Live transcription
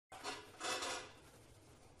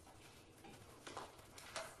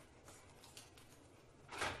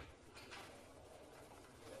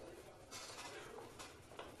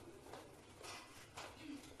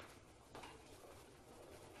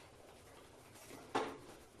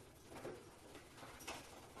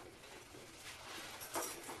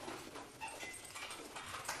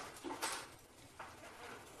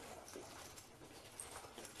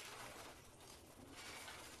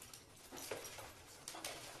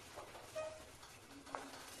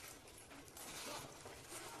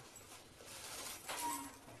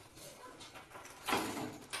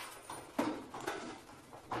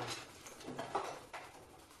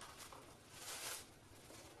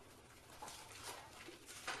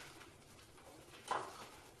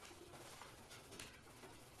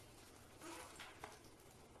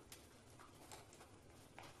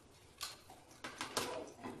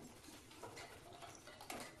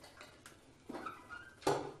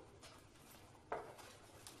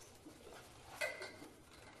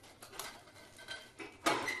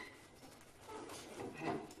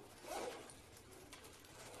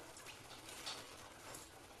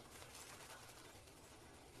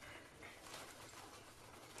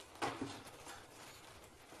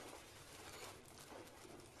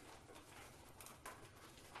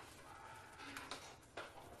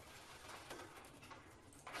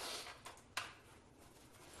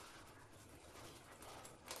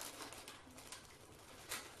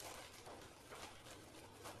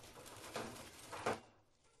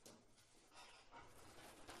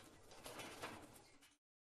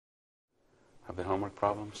of the homework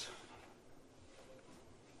problems?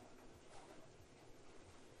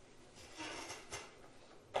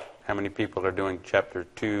 How many people are doing Chapter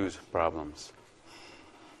 2's problems?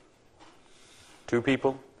 2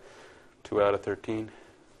 people? 2 out of 13?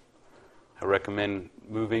 I recommend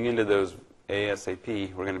moving into those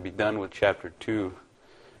ASAP. We're going to be done with Chapter 2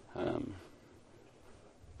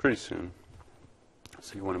 pretty soon.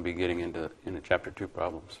 So you want to be getting into Chapter 2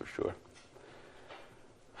 problems for sure.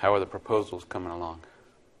 How are the proposals coming along?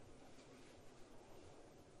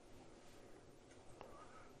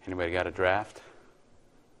 Anybody got a draft?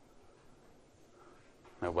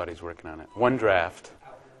 Nobody's working on it. One draft.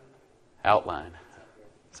 Outline.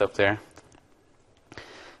 It's up there.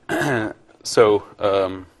 So,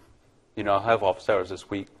 I'll have office hours this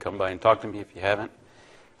week. Come by and talk to me if you haven't.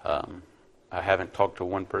 I haven't talked to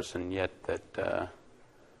one person yet that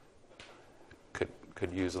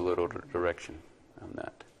could use a little direction on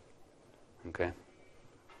that. Okay?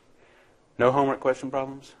 No homework question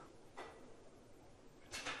problems?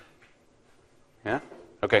 Yeah?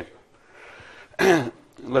 Okay.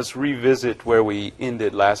 Let's revisit where we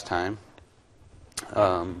ended last time.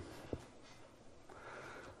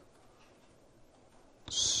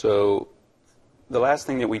 So the last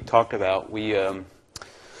thing that we talked about, we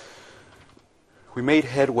made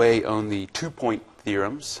headway on the 2-point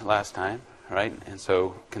theorems last time, right? And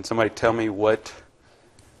so can somebody tell me what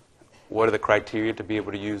are the criteria to be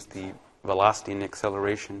able to use the velocity and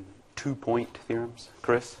acceleration 2-point theorems?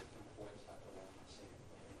 Chris?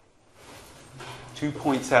 2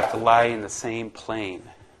 points have to lie in the same plane.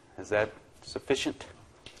 Is that sufficient?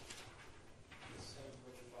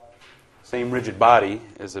 Same rigid body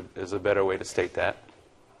is a better way to state that.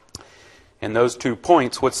 And those 2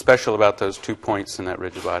 points, what's special about those 2 points in that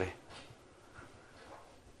rigid body?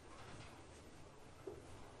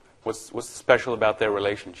 What's special about their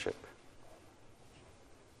relationship?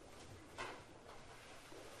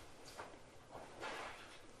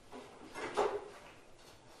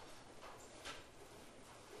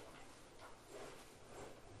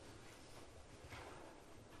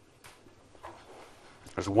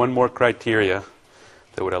 There's one more criteria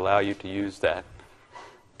that would allow you to use that.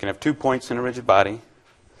 You can have 2 points in a rigid body.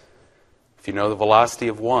 If you know the velocity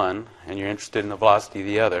of one and you're interested in the velocity of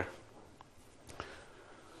the other,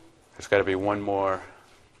 there's got to be one more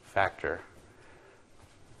factor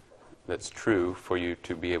that's true for you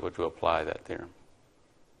to be able to apply that theorem.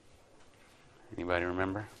 Anybody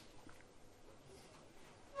remember?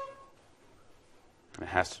 And it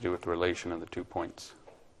has to do with the relation of the 2 points.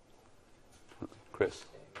 Chris?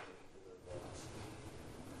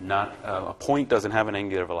 Not a point doesn't have an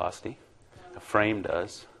angular velocity. A frame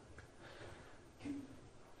does.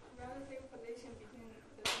 Relative position between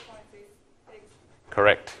the 2 points is fixed.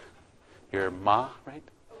 Correct. You're Ma, right?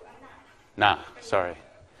 Oh, Nah, sorry.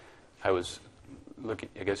 I was looking.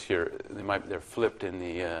 I guess they're flipped in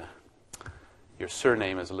the. Your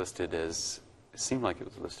surname is listed as. It seemed like it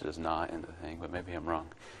was listed as Na in the thing, but maybe I'm wrong.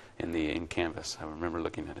 In Canvas, I remember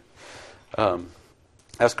looking at it.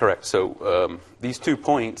 That's correct. So these 2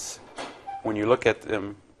 points, when you look at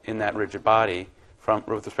them in that rigid body,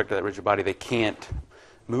 with respect to that rigid body, they can't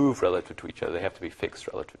move relative to each other. They have to be fixed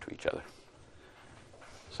relative to each other.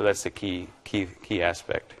 So that's the key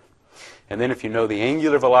aspect. And then if you know the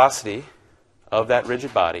angular velocity of that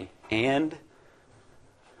rigid body and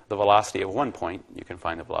the velocity of one point, you can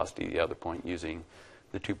find the velocity of the other point using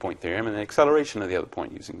the 2-point theorem and the acceleration of the other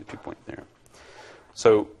point using the 2-point theorem.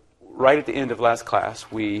 So right at the end of last class,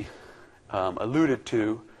 we alluded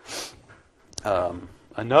to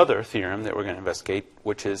another theorem that we're going to investigate,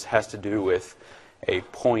 which has to do with a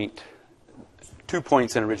point, 2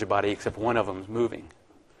 points in a rigid body, except one of them is moving.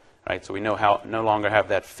 Right? So we no longer have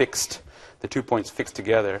that fixed, the 2 points fixed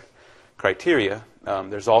together criteria.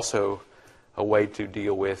 There's also a way to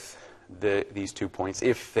deal with these 2 points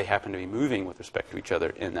if they happen to be moving with respect to each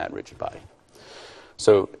other in that rigid body.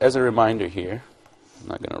 So as a reminder here, I'm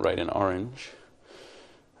not going to write in orange.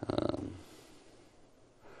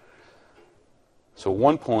 So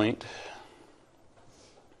 1 point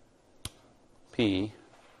P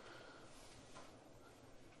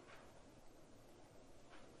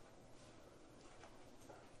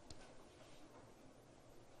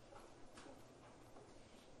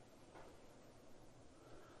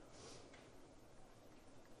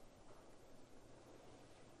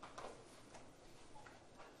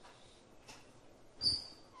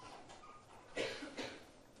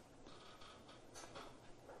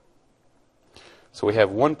So we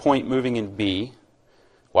have 1 point moving in B,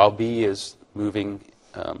 while B is moving,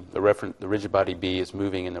 the rigid body B is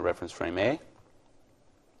moving in the reference frame A.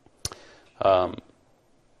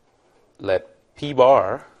 Let B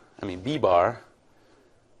bar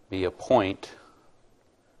be a point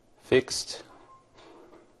fixed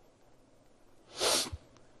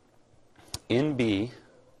in B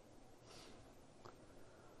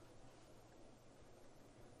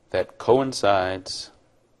that coincides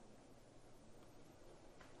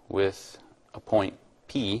with a point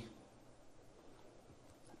P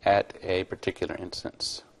at a particular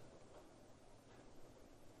instance.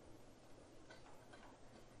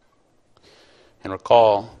 And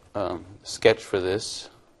recall, the sketch for this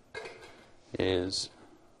is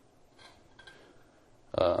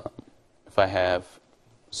if I have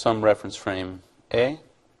some reference frame A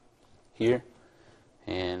here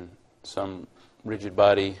and some rigid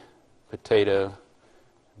body potato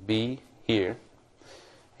B here,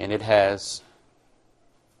 and it has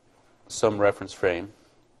some reference frame,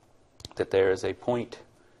 that there is a point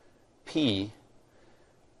P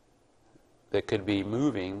that could be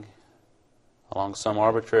moving along some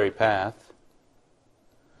arbitrary path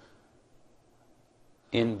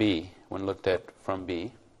in B when looked at from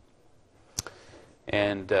B.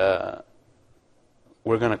 And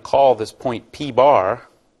we're going to call this point P bar,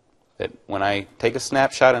 that when I take a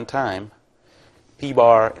snapshot in time, P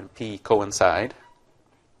bar and P coincide.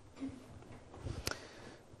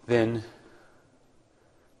 Then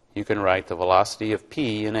you can write the velocity of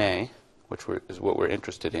P in A, which is what we're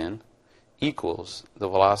interested in, equals the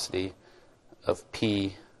velocity of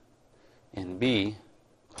P in B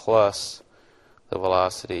plus the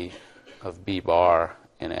velocity of B bar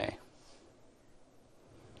in A.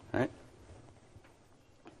 Right?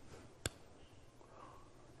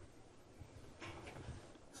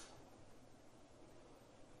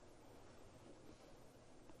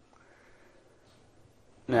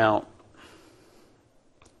 Now,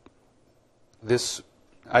 this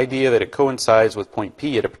idea that it coincides with point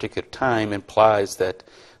P at a particular time implies that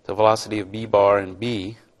the velocity of B bar in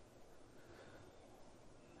B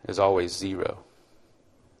is always 0.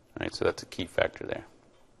 Right? So that's a key factor there.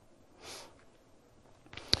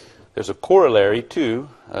 There's a corollary, too.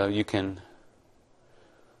 You can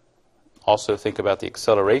also think about the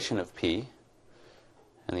acceleration of P.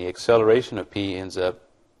 And the acceleration of P ends up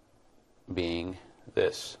being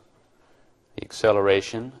this. The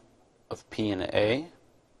acceleration of P in A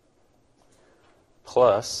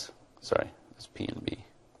plus, that's P in B.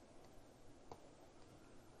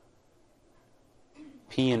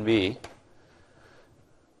 P in B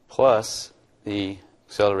plus the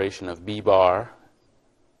acceleration of B bar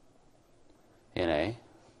in A,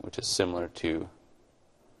 which is similar to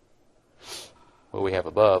what we have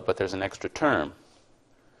above, but there's an extra term.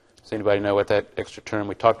 Does anybody know what that extra term?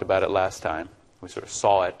 We talked about it last time. We sort of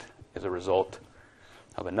saw it as a result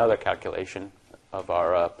of another calculation of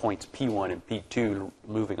our points P1 and P2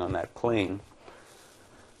 moving on that plane.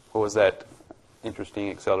 What was that interesting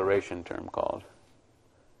acceleration term called?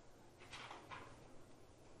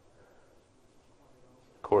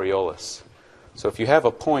 Coriolis. So if you have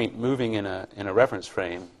a point moving in a reference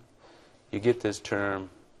frame, you get this term,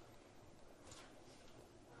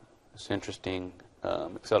 this interesting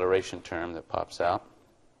acceleration term that pops out.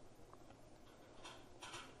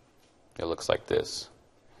 It looks like this,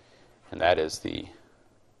 and that is the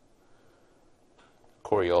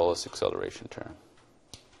Coriolis acceleration term.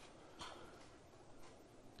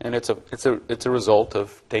 And it's a result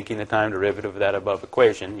of taking the time derivative of that above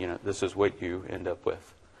equation. You know, this is what you end up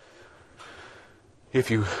with if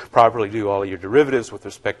you properly do all of your derivatives with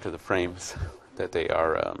respect to the frames that they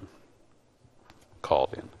are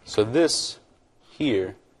called in. So this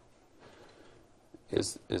here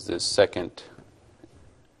is this second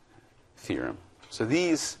theorem. So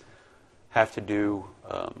these have to do,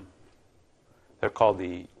 they're called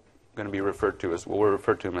going to be referred to as, well, we'll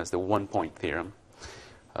refer to them as the one-point theorem.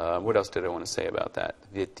 What else did I want to say about that?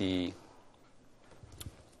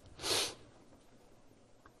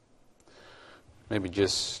 Maybe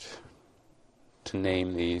just to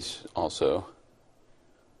name these also.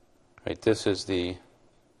 Right, this is the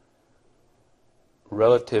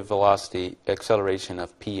relative velocity acceleration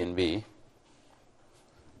of P and B.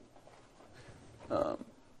 I'm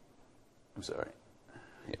sorry.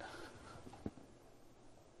 Yeah.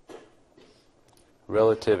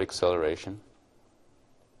 Relative acceleration.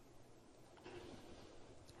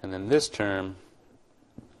 And then this term,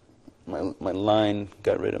 my line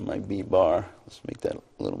got rid of my B bar. Let's make that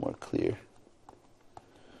a little more clear.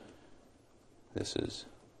 This is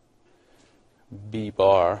B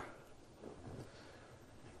bar.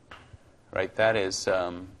 Right, that is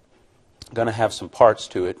going to have some parts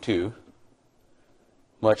to it too,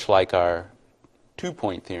 much like our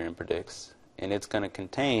two-point theorem predicts. And it's going to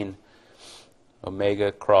contain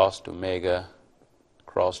omega crossed omega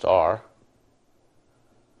cross r,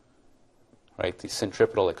 right, the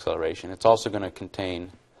centripetal acceleration. It's also going to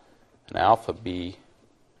contain an alpha b.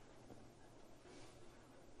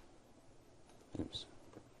 Oops.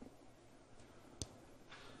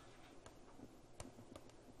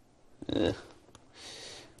 The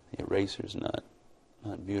eraser's not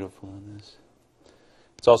beautiful on this.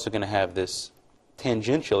 It's also going to have this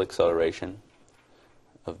tangential acceleration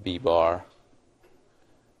of b bar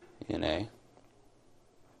in A.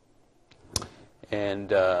 And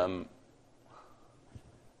then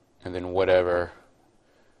whatever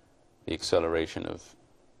the acceleration of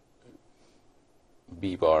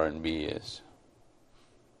b bar in B is.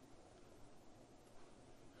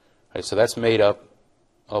 Right, so that's made up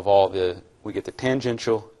of all we get the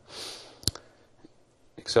tangential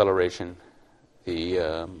acceleration,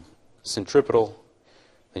 the centripetal,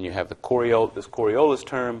 then you have the this Coriolis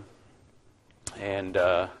term, and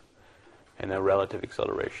the relative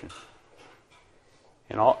acceleration.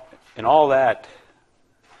 And all that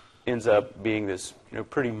ends up being this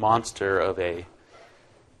pretty monster of a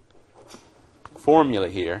formula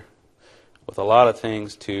here with a lot of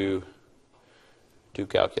things to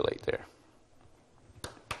calculate there.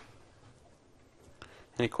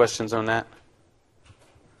 Any questions on that?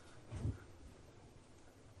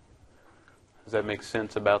 Does that make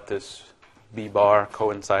sense about this B bar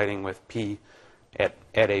coinciding with P at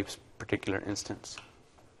a particular instance?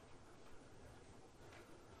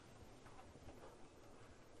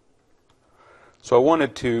 So I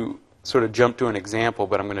wanted to sort of jump to an example,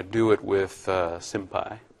 but I'm going to do it with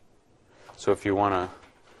SymPy. So if you want to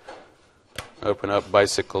open up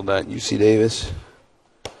bicycle.UC Davis.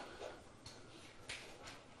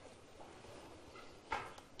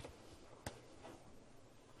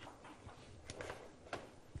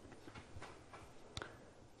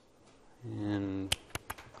 And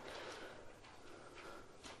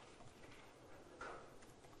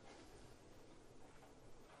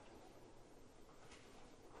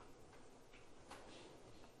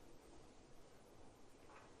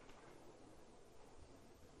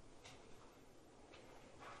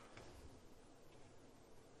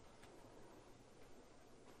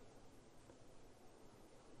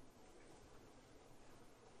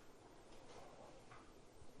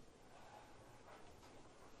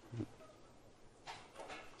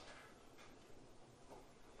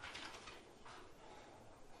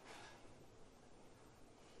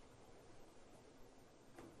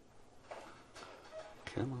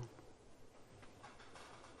come on.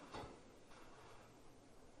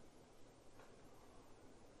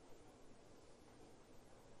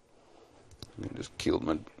 I just killed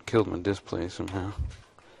my display somehow.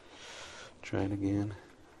 Try it again.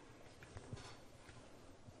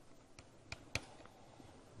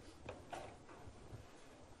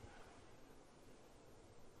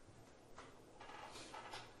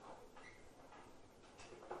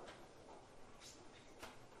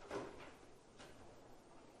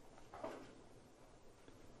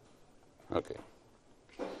 Okay.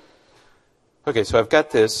 Okay, so I've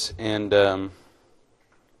got this, and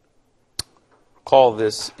call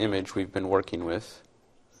this image we've been working with.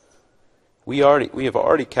 We have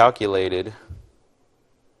already calculated.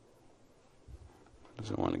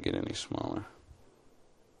 Doesn't want to get any smaller.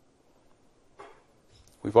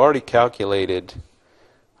 We've already calculated.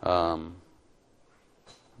 Go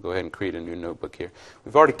ahead and create a new notebook here.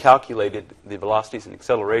 We've already calculated the velocities and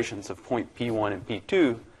accelerations of point P1 and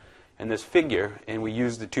P2 in this figure, and we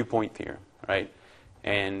used the two-point theorem, right?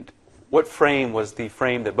 And what frame was the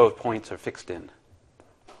frame that both points are fixed in?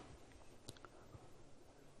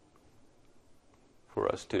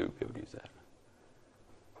 For us to be able to use that.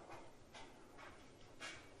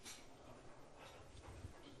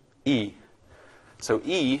 E. So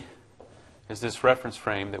E is this reference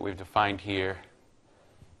frame that we've defined here,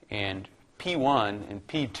 and P1 and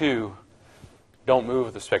P2 don't move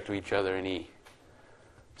with respect to each other in E.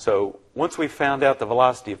 So once we've found out the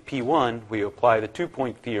velocity of P1, we apply the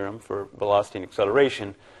two-point theorem for velocity and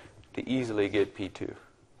acceleration to easily get P2,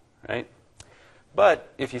 right?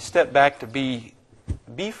 But if you step back to B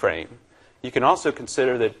frame, you can also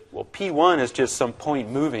consider that, well, P1 is just some point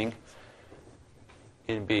moving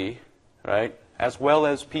in B, right, as well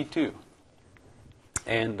as P2.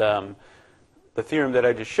 And the theorem that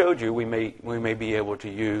I just showed you, we may be able to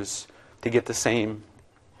use to get the same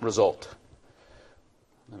result.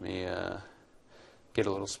 Let me get a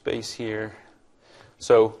little space here.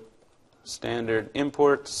 So standard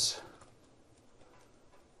imports.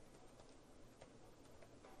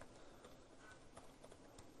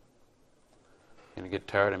 Going to get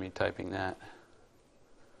tired of me typing that.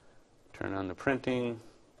 Turn on the printing.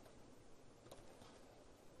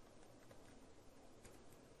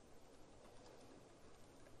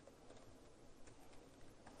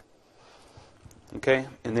 Okay,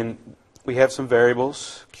 and then we have some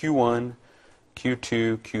variables, Q1,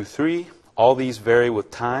 Q2, Q3. All these vary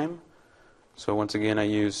with time. So once again, I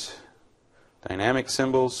use dynamic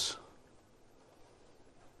symbols.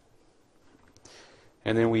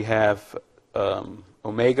 And then we have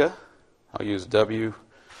omega. I'll use W,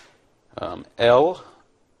 L,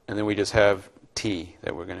 and then we just have T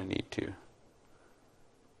that we're going to need to.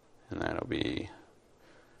 And that'll be,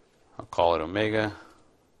 I'll call it omega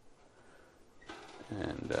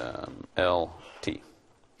and LT.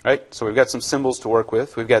 Right? So we've got some symbols to work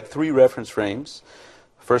with. We've got 3 reference frames.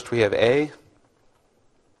 First we have A.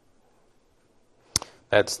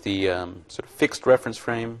 That's the sort of fixed reference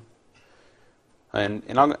frame. And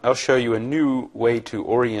I'll show you a new way to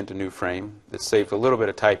orient a new frame that saves a little bit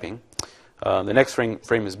of typing. The next frame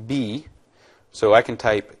is B. So I can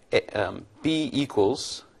type B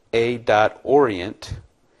equals A dot orient.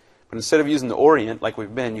 But instead of using the orient like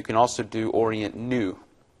we've been, you can also do orient new.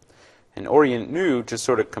 And orient new just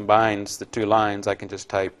sort of combines the 2 lines. I can just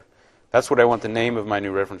type, that's what I want the name of my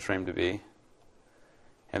new reference frame to be.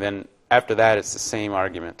 And then after that, it's the same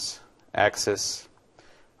arguments. Axis,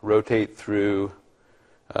 rotate through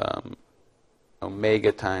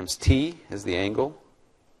omega times t is the angle.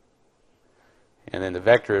 And then the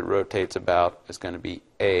vector it rotates about is going to be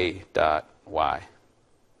A dot y.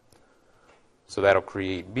 So that'll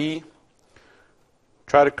create B.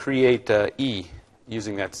 Try to create E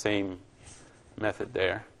using that same method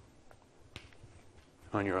there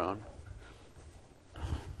on your own.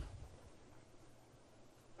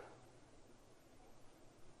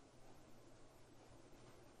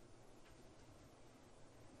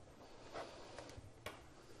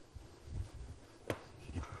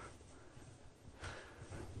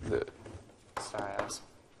 Sorry, I was.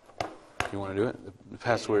 You want to do it? The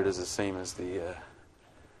password is the same as the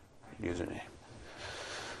username.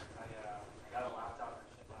 I got a laptop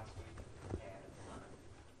and shit last week,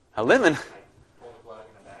 and A lemon? I pulled the plug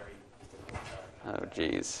and the battery. Oh,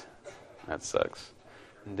 geez. That sucks.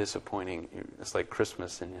 And disappointing. It's like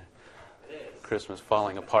Christmas and Christmas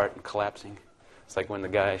falling apart and collapsing. It's like when the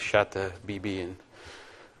guy shot the BB and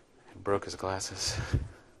broke his glasses.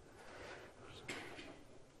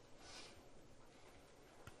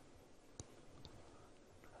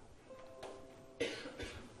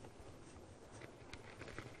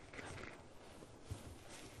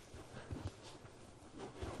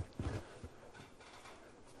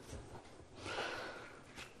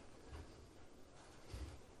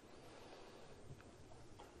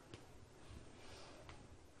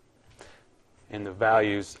 And the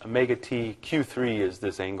values, omega t, Q3 is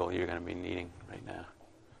this angle you're going to be needing right now.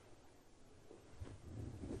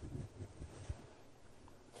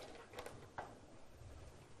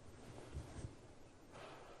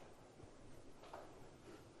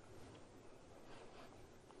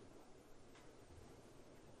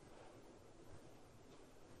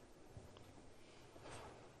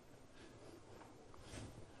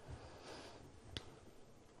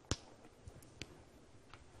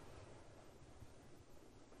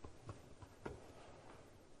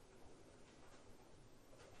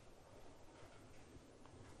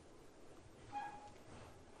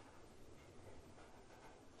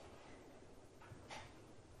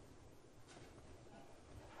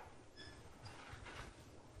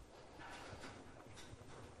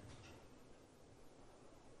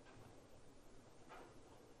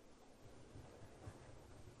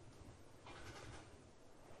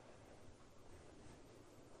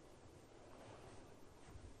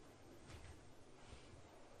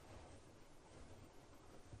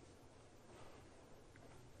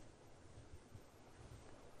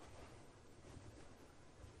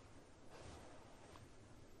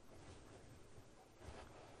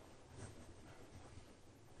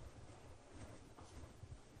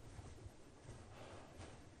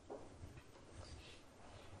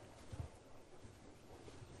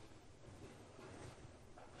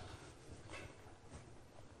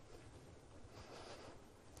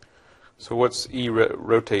 So what's E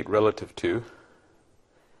rotate relative to?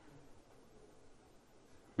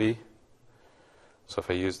 B? So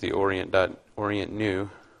if I use the orient new,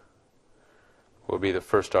 will be the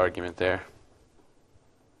first argument there.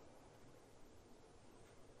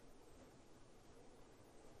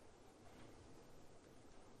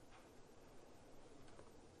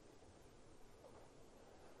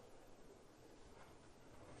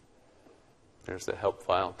 There's the help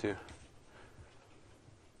file too.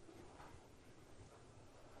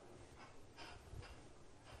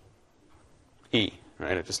 E,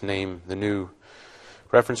 right? I just name the new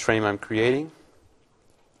reference frame I'm creating.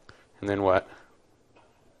 And then what?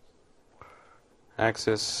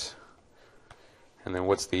 Axis. And then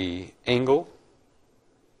what's the angle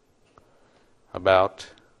about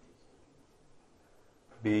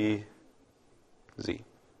BZ? All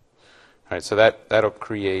right, so that'll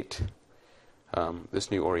create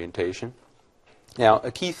this new orientation. Now,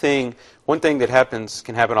 a key thing, one thing that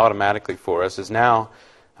can happen automatically for us is now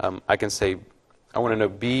I can say I want to know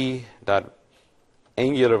B dot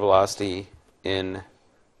angular velocity in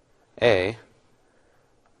A,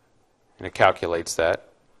 and it calculates that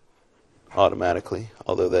automatically,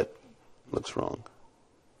 although that looks wrong.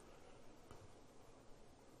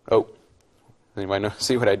 Oh, anybody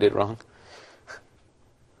see what I did wrong?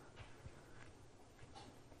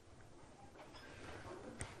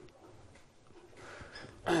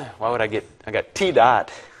 Why would I got T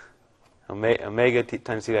dot, omega T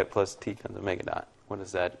times T dot plus T times omega dot. What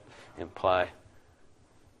does that imply?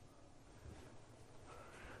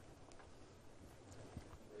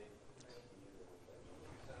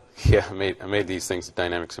 Yeah, I made these things a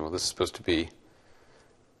dynamic symbol. This is supposed to be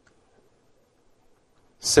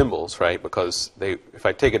symbols, right? Because if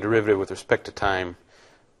I take a derivative with respect to time,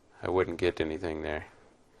 I wouldn't get anything there.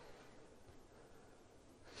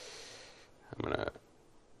 I'm going to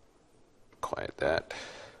quiet that.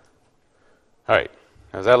 All right.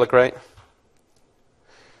 Now, does that look right?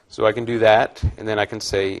 So I can do that, and then I can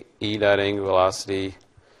say E dot angular velocity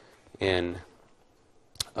in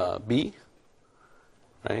B,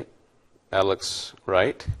 right? That looks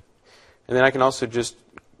right. And then I can also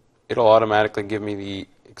it'll automatically give me the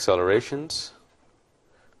accelerations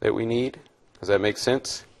that we need. Does that make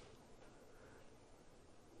sense?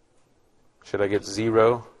 Should I get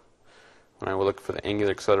 0 when I will look for the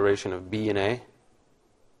angular acceleration of B and A?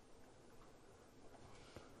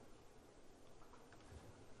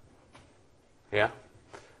 Yeah?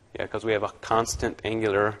 Yeah, because we have a constant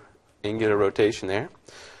angular rotation there.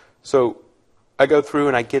 So I go through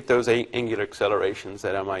and I get those angular accelerations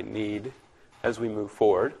that I might need as we move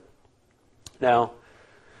forward. Now,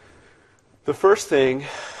 the first thing,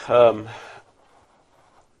 I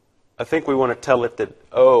think we want to tell it that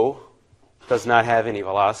O does not have any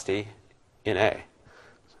velocity in A.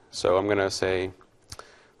 So I'm going to say,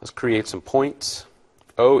 let's create some points.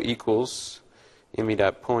 O equals ME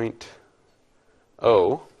dot point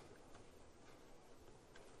O.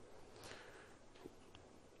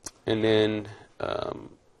 And then I'm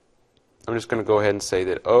just going to go ahead and say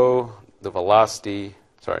that O,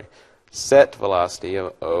 set velocity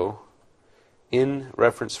of O in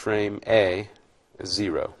reference frame A is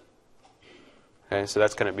 0. Okay, so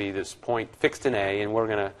that's going to be this point fixed in A, and we're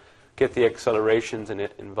going to get the accelerations and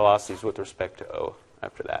velocities with respect to O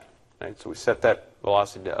after that. Right? So we set that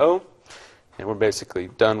velocity to O, and we're basically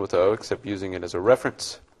done with O except using it as a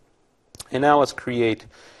reference. And now let's create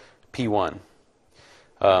P1.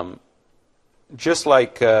 Just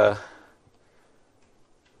like the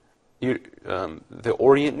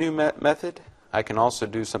orient new method, I can also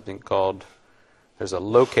do something called, there's a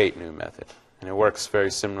locate new method. And it works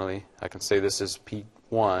very similarly. I can say this is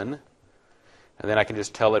P1, and then I can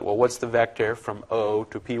just tell it, well, what's the vector from O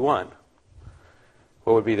to P1?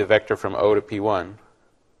 What would be the vector from O to P1?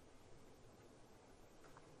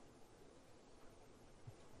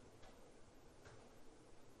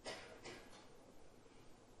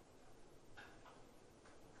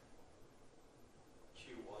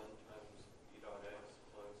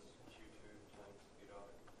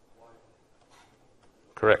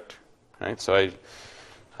 Correct. Right. So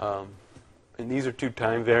and these are two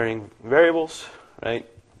time varying variables, right?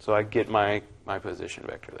 So I get my position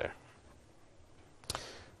vector there.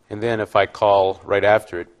 And then if I call right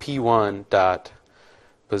after it P1 dot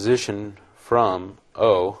position from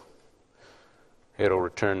O, it'll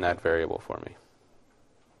return that variable for me.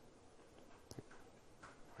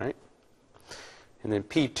 Right? And then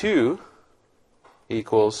P2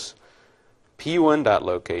 equals P1 dot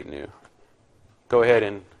locate new. Go ahead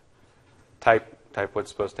and type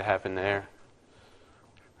what's supposed to happen there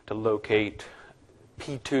to locate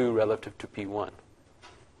P2 relative to P1.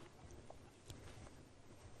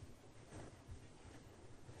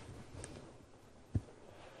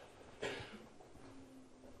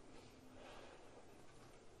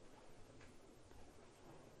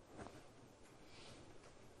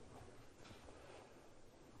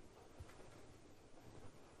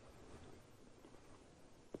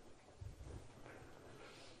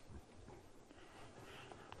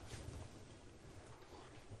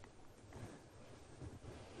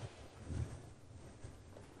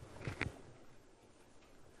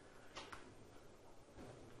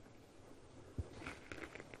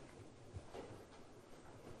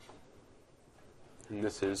 And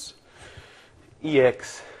this is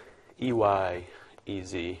EX, EY,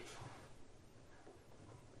 EZ.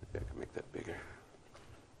 Maybe I can make that bigger.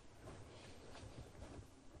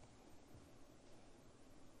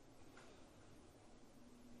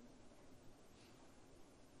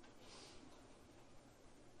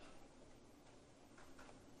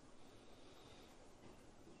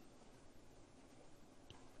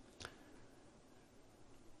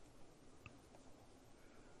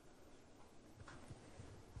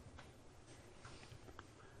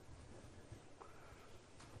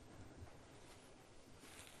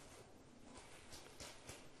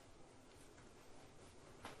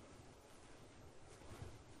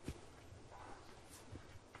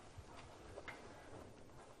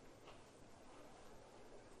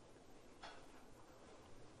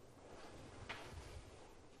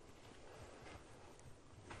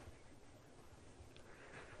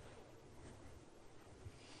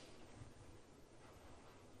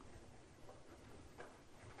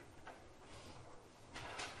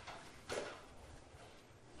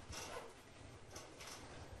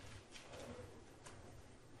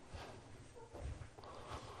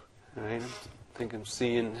 All right, I think I'm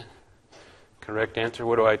seeing correct answer.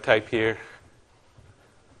 What do I type here?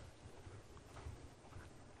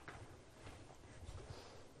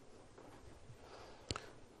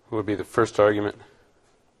 What would be the first argument?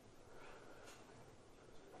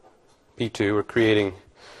 P2, we're creating,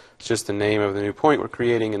 it's just the name of the new point we're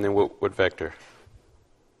creating, and then what vector?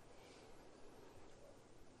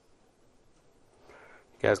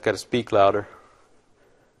 You guys got to speak louder.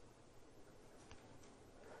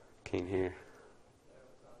 Can't hear.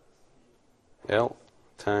 L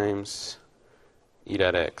times E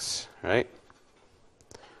dot X, right?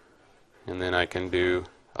 And then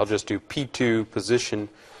I'll just do P2 position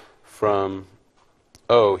from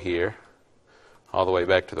O here, all the way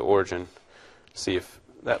back to the origin, see if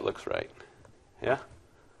that looks right. Yeah?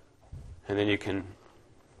 And then you can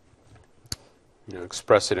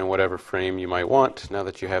express it in whatever frame you might want. Now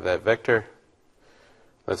that you have that vector,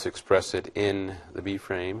 let's express it in the B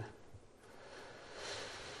frame.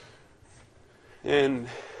 And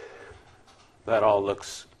that all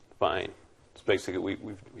looks fine. It's basically,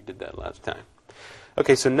 we did that last time.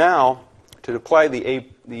 Okay, so now to apply the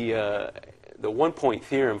one-point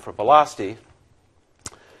theorem for velocity,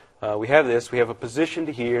 we have this. We have a position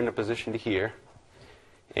to here and a position to here.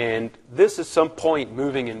 And this is some point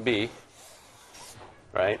moving in B,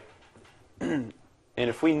 right? And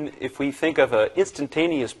if we think of an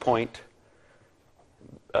instantaneous point,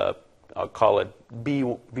 I'll call it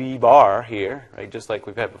B bar here, right? Just like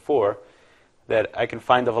we've had before, that I can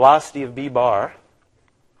find the velocity of B bar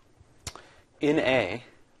in A,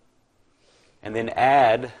 and then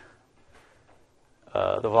add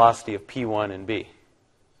the velocity of P1 in B,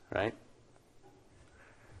 right?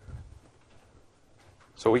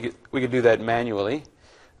 So we could do that manually.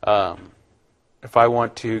 If I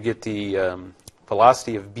want to get the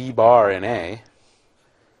velocity of B bar in A,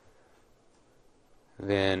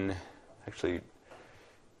 then actually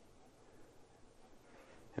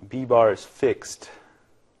B bar is fixed.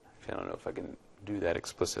 I don't know if I can do that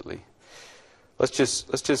explicitly. Let's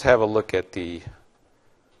just have a look at let's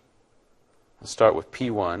start with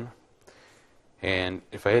P1, and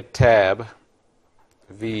if I hit tab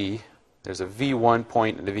V, there's a V1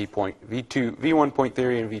 point and a V1 point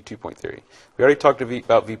theory and V2 point theory. We already talked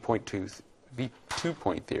about V2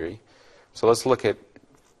 point theory, so let's look at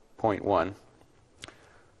point 1.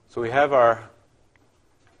 So we have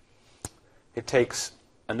it takes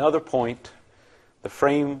another point, the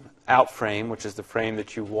frame out frame, which is the frame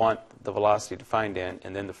that you want the velocity to find in,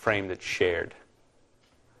 and then the frame that's shared.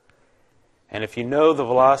 And if you know the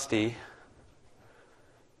velocity,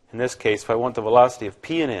 in this case, if I want the velocity of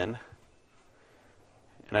P and N,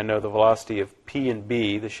 and I know the velocity of P and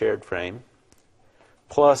B, the shared frame,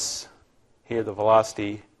 plus here the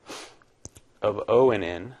velocity of O and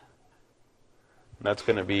N, that's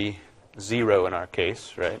going to be 0 in our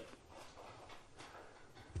case, right?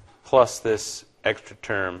 Plus this extra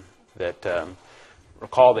term that,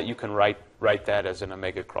 recall that you can write that as an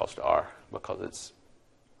omega crossed R because it's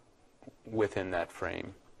within that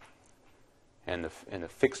frame. And the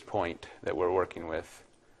fixed point that we're working with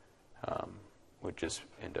would just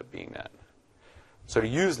end up being that. So to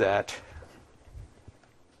use that,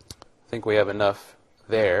 I think we have enough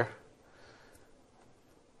there.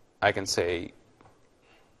 I can say,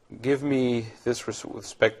 give me this with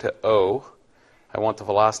respect to O. I want the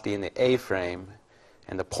velocity in the A frame,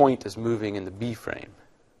 and the point is moving in the B frame.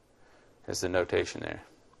 Is the notation there.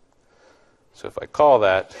 So if I call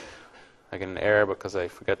that, I get an error because I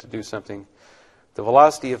forgot to do something. The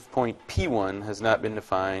velocity of point P1 has not been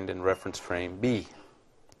defined in reference frame B.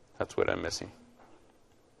 That's what I'm missing.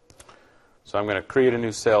 So I'm going to create a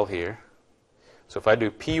new cell here. So if I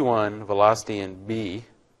do P1 velocity in B,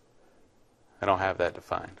 I don't have that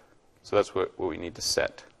defined. So that's what we need to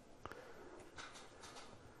set.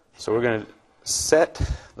 So we're going to set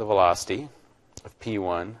the velocity of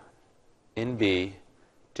P1 in B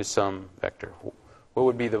to some vector. What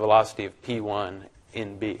would be the velocity of P1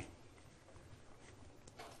 in B?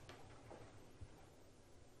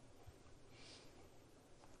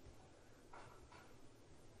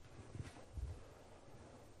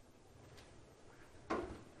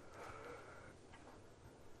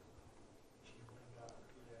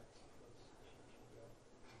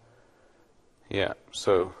 Yeah,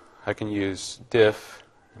 so I can use diff,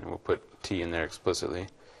 and we'll put t in there explicitly,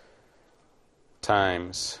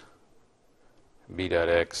 times b dot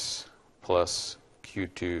x plus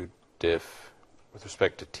q2 diff with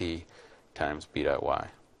respect to t times b dot y.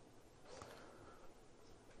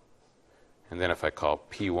 And then if I call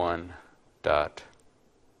p1 dot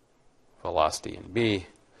velocity in b,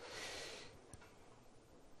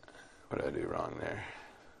 what did I do wrong there?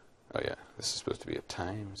 Oh yeah, this is supposed to be a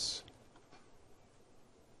times.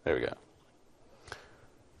 There we go.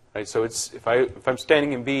 Right, so it's if I'm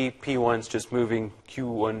standing in B, P1's just moving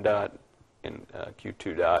Q1 dot and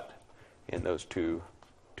Q2 dot in those two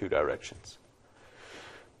directions.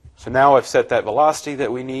 So now I've set that velocity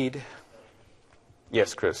that we need.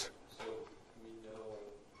 Yes, Chris. So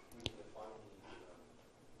we define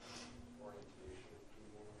the orientation of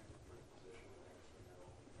P1 for position X. We know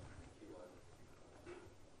P1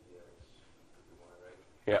 dx y, right?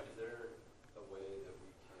 Yeah. Is there a way that we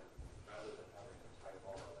can, rather than having to type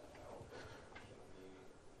all of that out, can we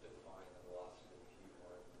define the velocity of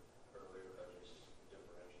P1 earlier by just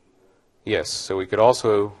differentiating it? Yes. So we could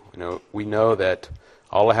also, we know that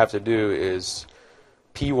all I have to do is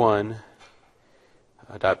P1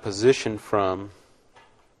 dot position from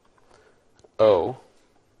O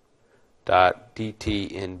dot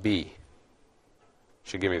dt in B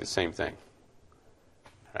should give me the same thing.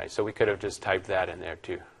 All right, so we could have just typed that in there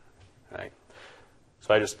too. Right?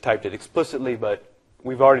 So I just typed it explicitly, but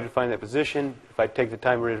we've already defined that position. If I take the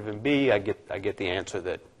time derivative in B, I get the answer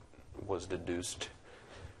that was deduced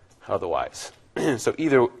otherwise. So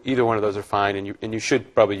either one of those are fine, and you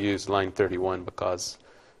should probably use line 31 because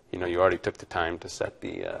you already took the time to set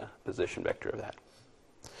the position vector of that.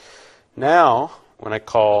 Now, when I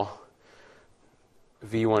call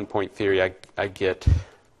V1 point theory, I get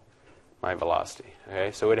my velocity.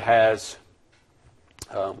 Okay, so it has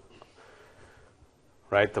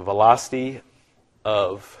right the velocity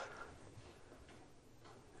of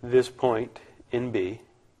this point in B,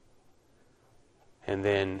 and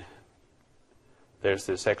then there's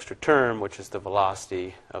this extra term, which is the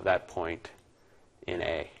velocity of that point in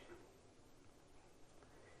A.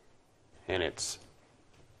 And it's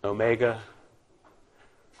omega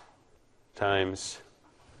times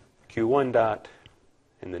Q1 dot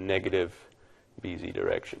in the negative BZ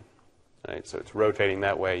direction. Right? So it's rotating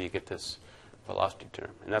that way, you get this velocity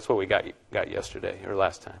term. And that's what we got yesterday, or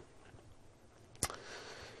last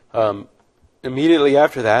time. Immediately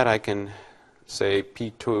after that, I can say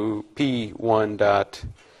P1 dot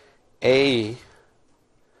A1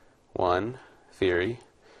 theory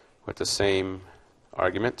with the same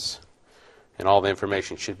arguments, and all the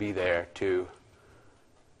information should be there to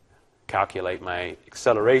calculate my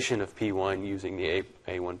acceleration of P1 using the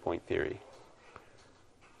A1 point theory.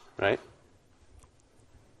 Right?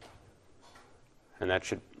 And that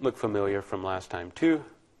should look familiar from last time too.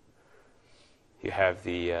 You have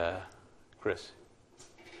the Chris.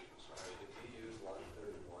 Sorry, if you use line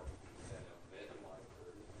 31 and omit line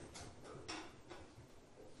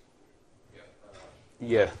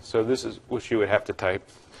 30. Yeah, so this is what you would have to type.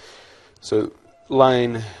 So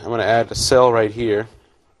line, I'm going to add a cell right here.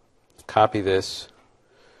 Copy this,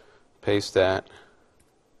 paste that,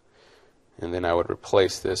 and then I would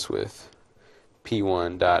replace this with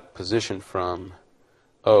P1 dot position from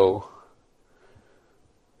O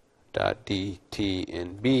dot dt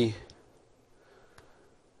in B,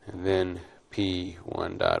 and then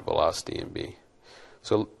P1 dot velocity in B.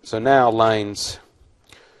 So now lines,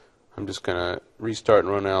 I'm just going to restart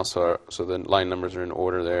and run out so the line numbers are in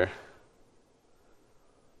order there.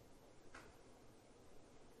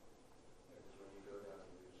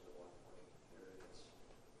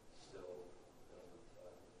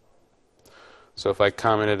 So if I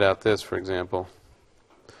commented out this, for example,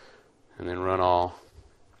 and then run all,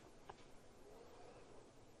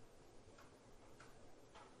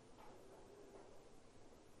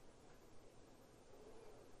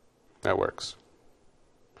 that works.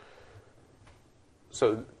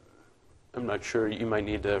 So I'm not sure, you might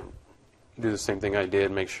need to do the same thing I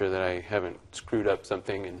did, make sure that I haven't screwed up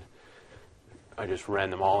something, and I just ran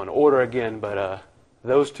them all in order again. But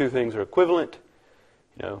those two things are equivalent.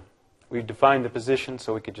 You know, we defined the position,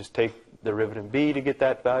 so we could just take derivative B to get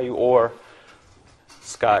that value, or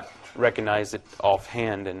Scott recognized it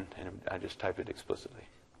offhand, and I just typed it explicitly.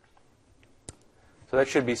 So that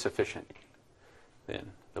should be sufficient.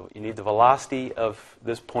 Then you need the velocity of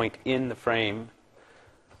this point in the frame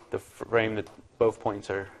that both points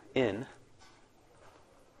are in,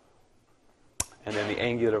 and then the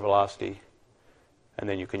angular velocity, and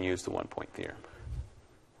then you can use the one-point theorem.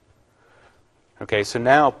 Okay, so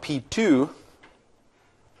now P2,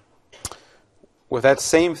 with that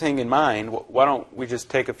same thing in mind, why don't we just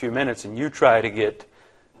take a few minutes and you try to get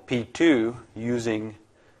P2 using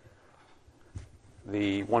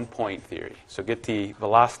the one-point theory. So get the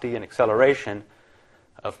velocity and acceleration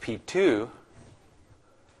of P2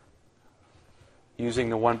 using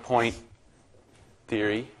the one-point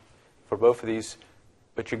theory for both of these.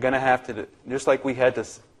 But you're going to have to, just like we had to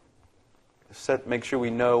make sure we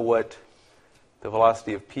know what the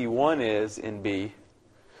velocity of P1 is in B,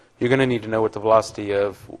 you're going to need to know what the velocity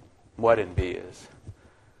of what in B is.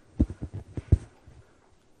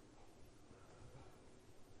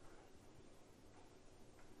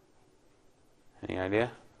 Any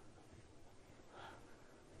idea?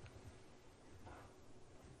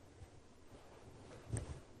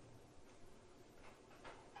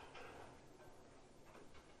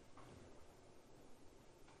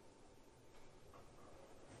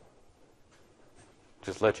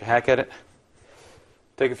 Just let you hack at it.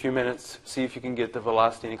 Take a few minutes, see if you can get the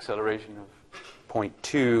velocity and acceleration of point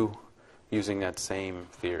 2 using that same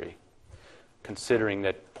theory, considering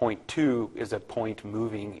that point 2 is a point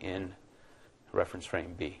moving in reference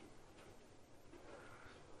frame B.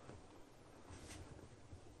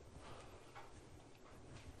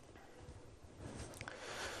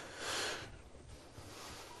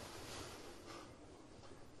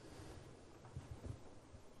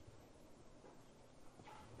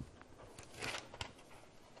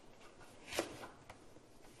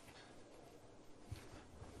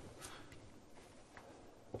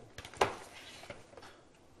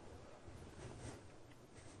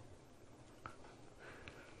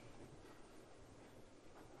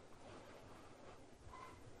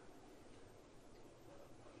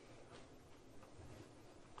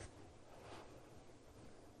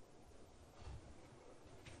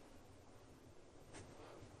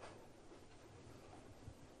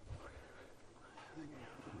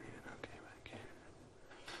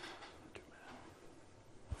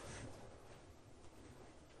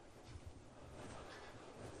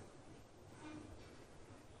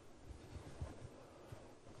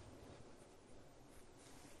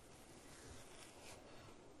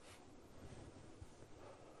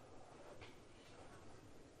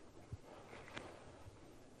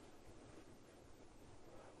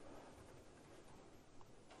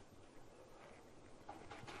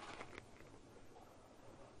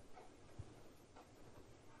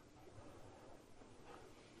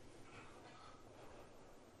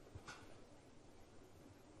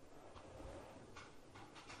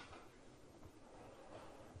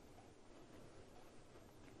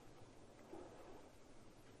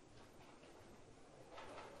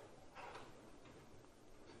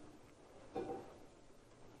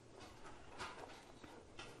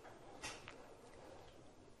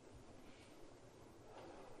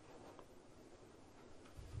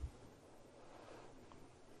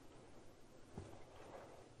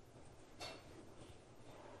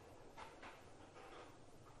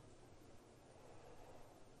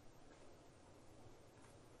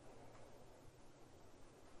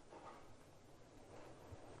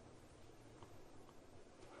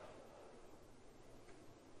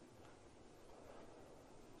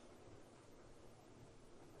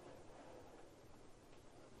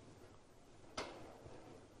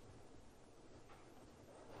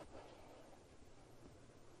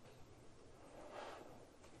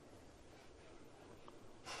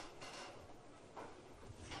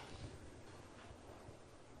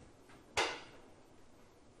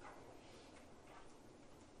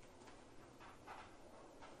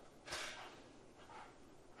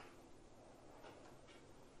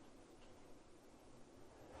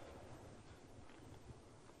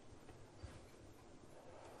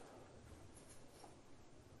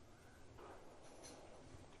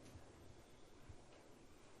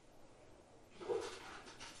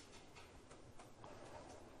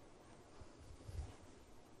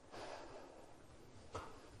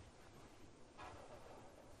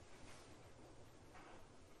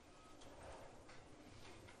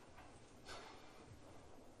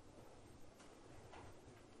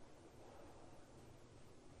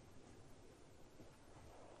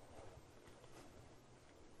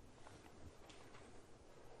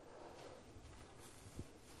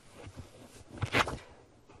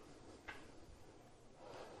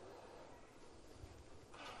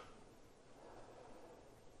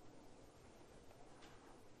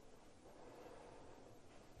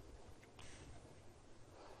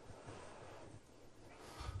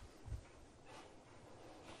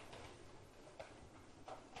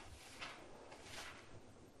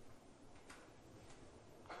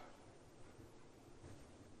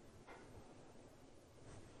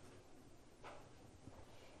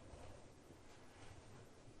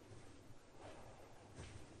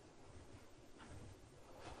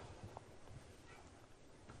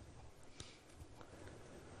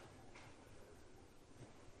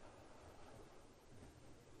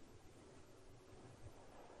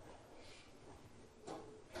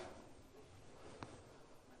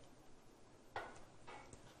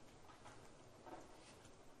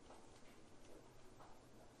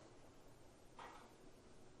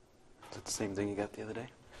 the same thing you got the other day?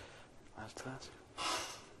 Last class?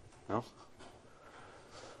 No?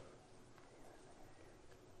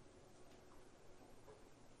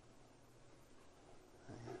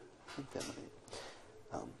 I think that might.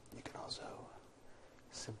 You can also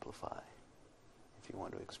simplify. If you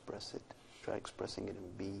want to express it, try expressing it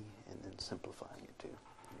in B and then simplifying it too.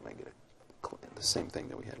 You might get the same thing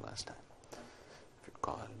that we had last time. If you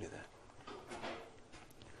recall how to do that.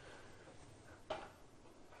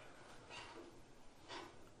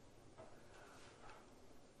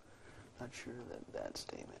 Not sure that that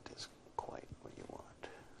statement is quite what you want.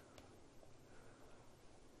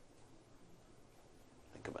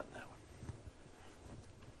 Think about that one.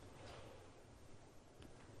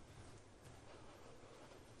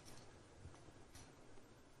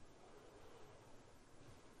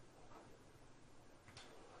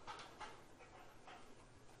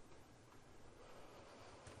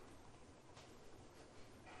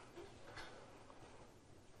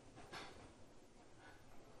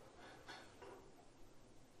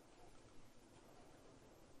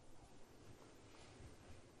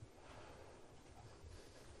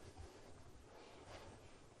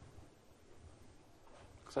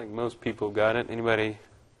 Looks like most people got it. Anybody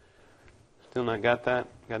still not got that?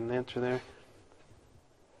 Got an answer there?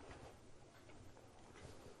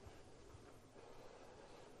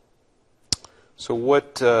 So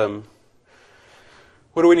what do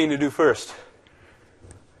we need to do first?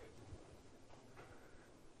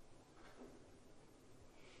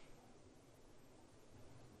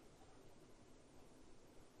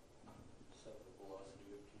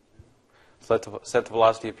 Set the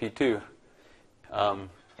velocity of P2.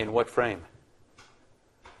 In what frame?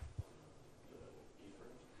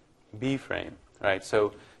 B frame. Right.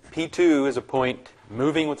 So P2 is a point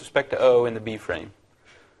moving with respect to O in the B frame.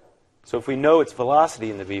 So if we know its velocity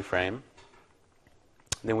in the B frame,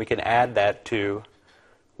 then we can add that to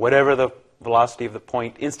whatever the velocity of the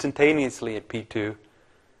point instantaneously at P2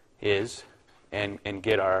 is, and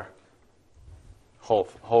get our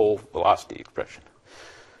whole velocity expression.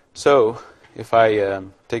 So if I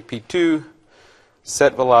take P2,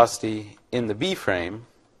 set velocity in the B frame,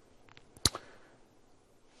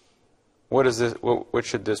 what is this? What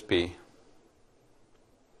should this be?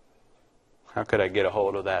 How could I get a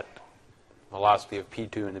hold of that velocity of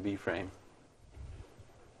P2 in the B frame?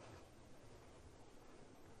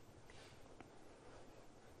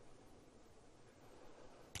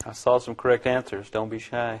 I saw some correct answers. Don't be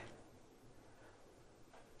shy.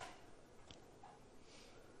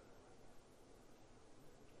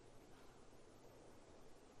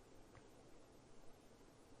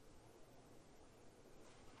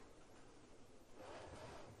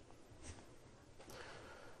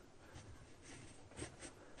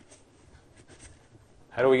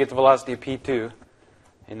 How do we get the velocity of P2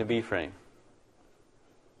 in the B frame?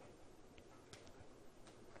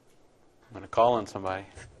 I'm going to call on somebody.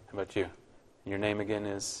 How about you? Your name again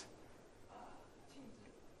is?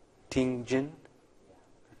 Tingjin?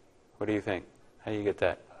 What do you think? How do you get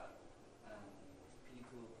that?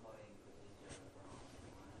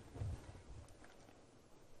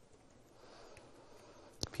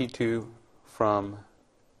 P2 from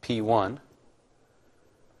P1.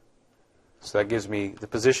 So that gives me the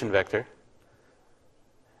position vector.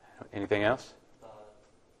 Anything else?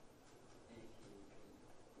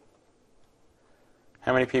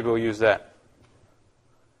 How many people use that?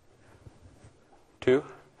 2?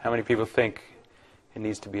 How many people think it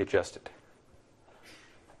needs to be adjusted?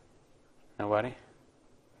 Nobody?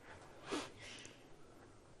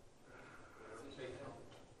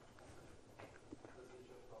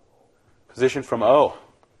 Position from O.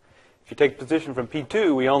 If you take position from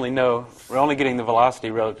P2, we're only getting the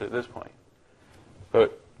velocity relative to this point.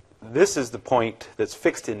 But this is the point that's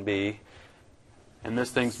fixed in B, and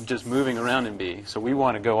this thing's just moving around in B. So we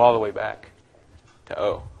want to go all the way back to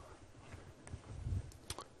O.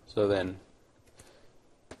 So then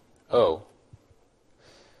O.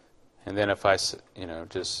 And then if I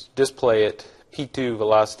just display it, P2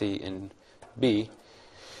 velocity in B,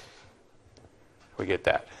 we get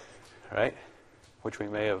that, right? Which we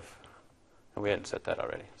may have, we hadn't set that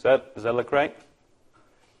already. Does that look right?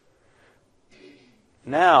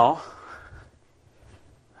 Now,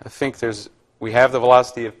 I think we have the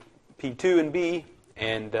velocity of P2 in B,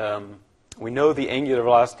 and we know the angular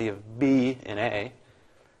velocity of B in A.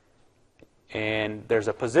 And there's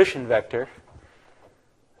a position vector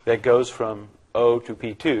that goes from O to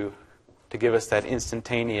P2 to give us that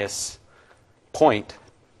instantaneous point.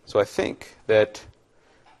 So I think that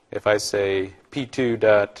if I say P2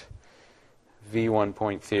 dot V1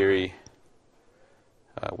 point theory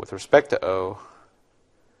with respect to O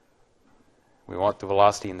we want the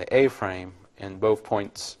velocity in the A frame, and both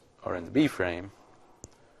points are in the B frame.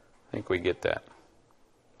 I think we get that.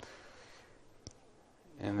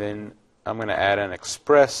 And then I'm going to add an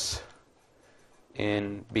express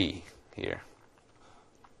in B here.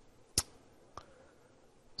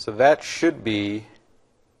 So that should be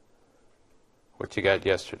what you got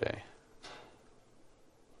yesterday.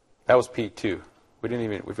 That was P2.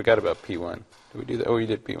 We forgot about P1. Did we do that? Oh, we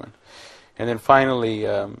did P1. And then finally,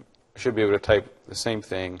 should be able to type the same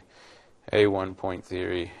thing, A1 point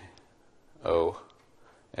theory, O,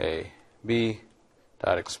 A, B,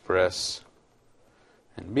 dot express,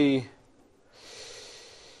 and B.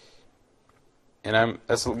 And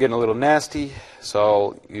that's getting a little nasty, so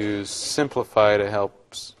I'll use simplify to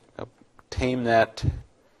help tame that.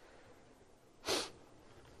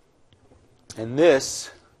 And this,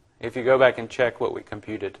 if you go back and check what we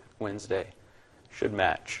computed Wednesday, should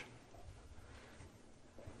match.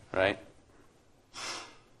 Right?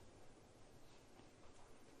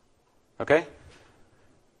 Okay?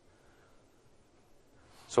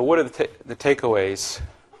 So what are the takeaways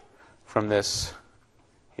from this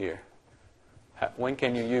here? When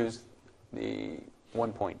can you use the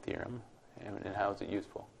one-point theorem, and how is it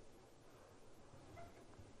useful?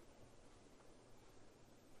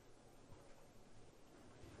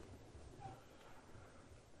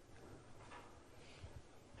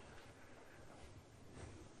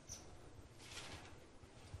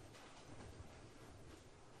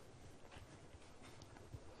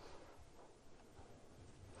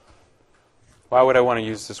 Why would I want to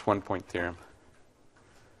use this one-point theorem?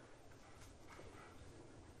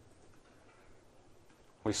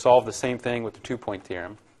 We solved the same thing with the two-point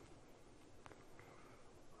theorem.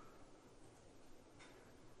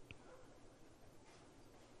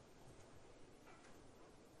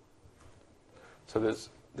 So there's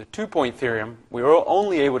the two-point theorem. We were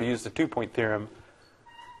only able to use the two-point theorem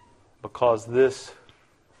because this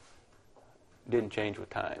didn't change with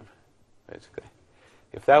time, basically.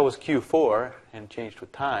 If that was Q4 and changed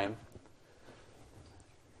with time,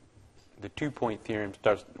 the two-point theorem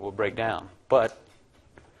will break down. But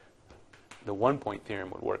the one-point theorem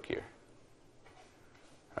would work here.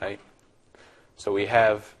 Right? So we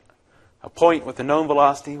have a point with a known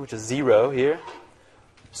velocity, which is 0 here.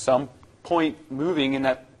 Some point moving in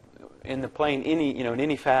the plane in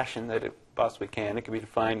any fashion that it possibly can. It can be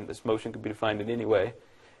defined, this motion could be defined in any way.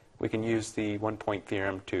 We can use the one-point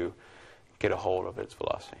theorem to get a hold of its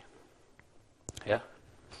velocity. Yeah?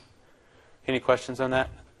 Any questions on that?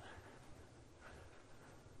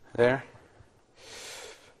 There?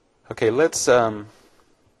 Okay, let's we'll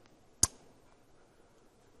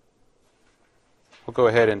go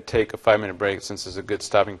ahead and take a 5-minute break since it's a good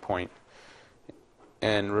stopping point.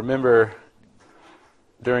 And remember,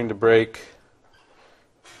 during the break,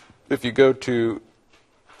 if you go to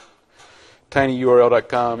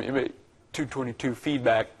tinyurl.com, MA222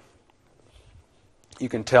 feedback, you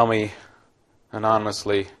can tell me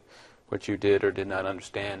anonymously what you did or did not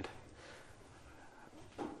understand.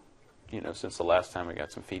 Since the last time we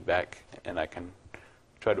got some feedback, and I can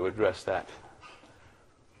try to address that.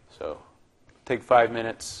 So, take 5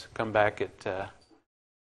 minutes. Come back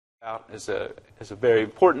out is a very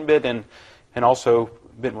important bit and also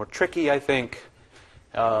a bit more tricky, I think.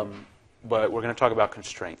 But we're going to talk about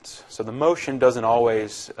constraints. So the motion doesn't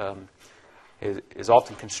always is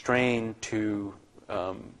often constrained to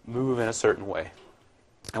move in a certain way,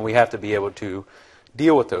 and we have to be able to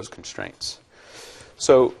deal with those constraints.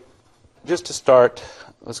 So, just to start,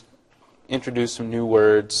 let's introduce some new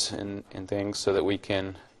words and things so that we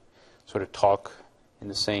can sort of talk in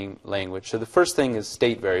the same language. So the first thing is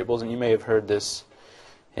state variables, and you may have heard this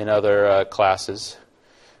in other classes.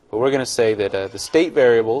 But we're going to say that the state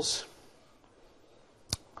variables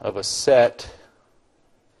of a set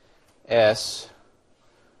S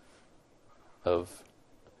of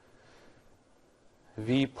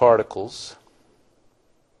V particles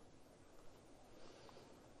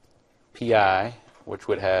Pi, which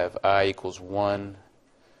would have I equals 1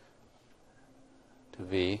 to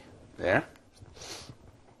V there,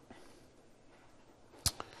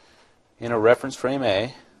 in a reference frame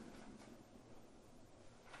A,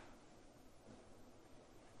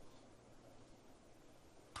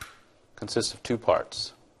 consists of two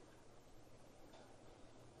parts.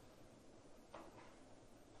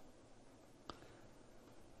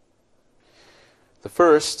 The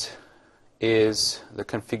first is the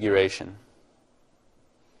configuration.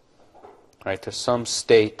 Right, there's some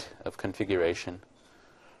state of configuration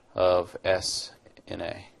of S in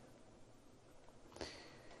A.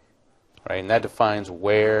 Right, and that defines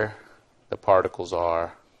where the particles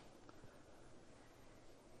are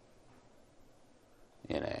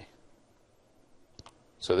in A.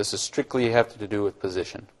 So this is strictly have to do with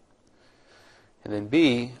position. And then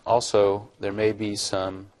B, also, there may be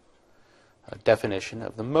some definition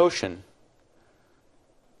of the motion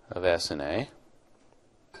of S and A,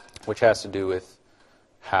 which has to do with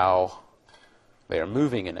how they are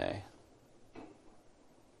moving in A.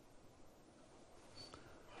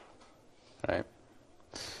 Right?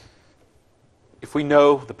 If we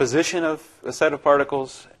know the position of a set of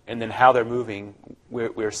particles and then how they're moving,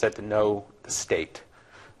 we're set to know the state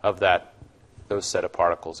of those set of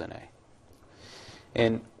particles in A.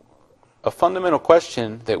 And a fundamental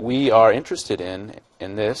question that we are interested in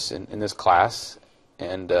this class,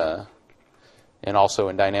 and also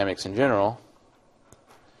in dynamics in general,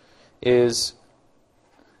 is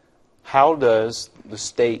how does the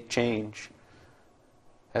state change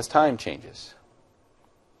as time changes?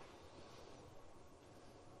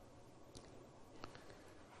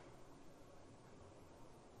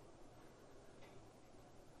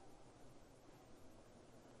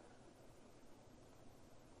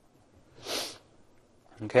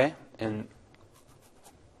 Okay, and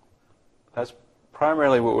that's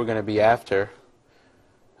primarily what we're going to be after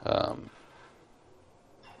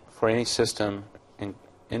for any system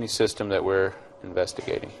that we're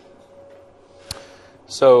investigating.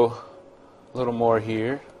 So, a little more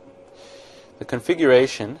here. The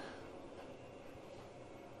configuration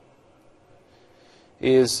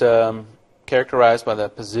is characterized by the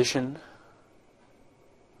position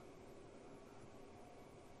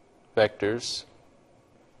vectors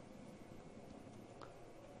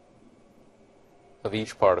of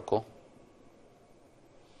each particle,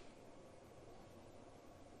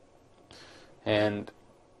 and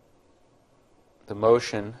the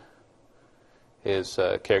motion is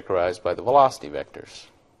characterized by the velocity vectors.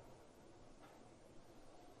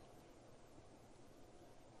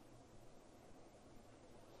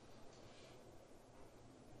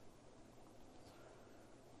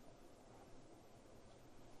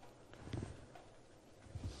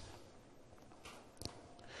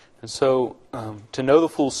 And so, to know the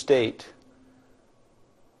full state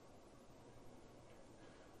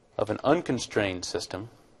of an unconstrained system,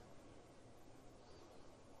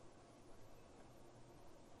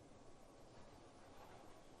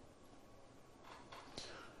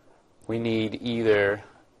 we need either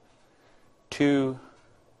two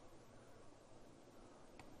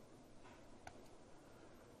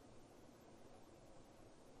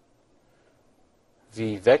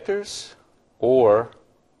V vectors, or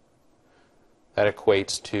that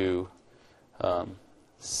equates to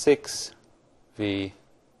 6 V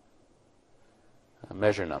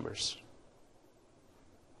measure numbers.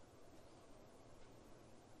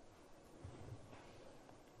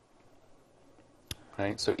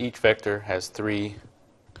 Right? So each vector has 3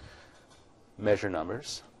 measure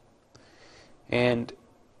numbers. And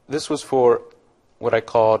this was for what I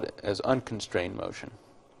called as unconstrained motion.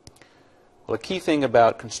 Well, a key thing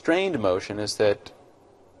about constrained motion is that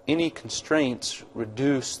any constraints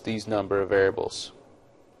reduce these number of variables.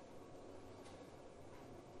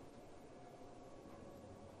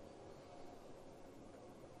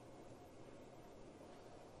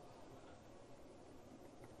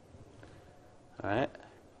 All right,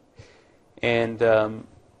 and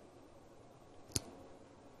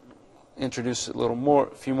introduce a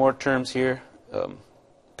few more terms here.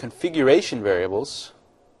 Configuration variables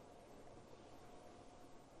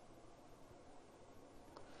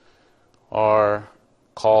are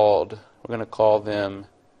called, we're going to call them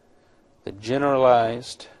the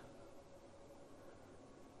generalized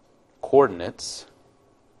coordinates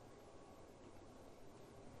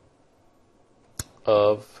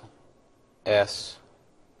of S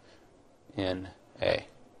in A.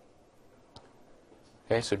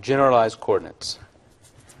 Okay, so generalized coordinates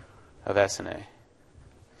of S in A.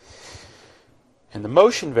 And the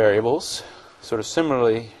motion variables, sort of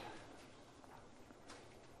similarly,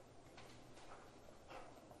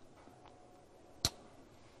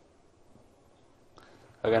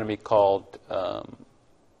 are going to be called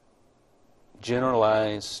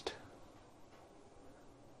generalized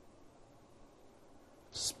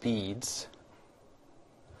speeds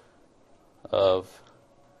of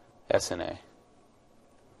S and A.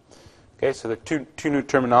 Okay, so there are two new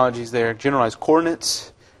terminologies there, generalized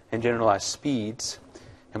coordinates and generalized speeds.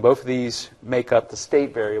 And both of these make up the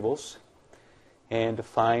state variables and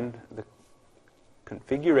define the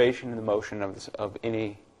configuration and the motion of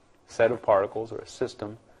any set of particles or a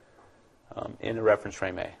system in a reference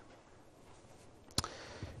frame A.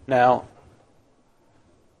 Now,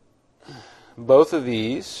 both of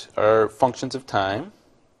these are functions of time.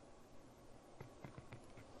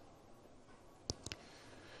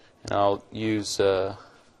 I'll use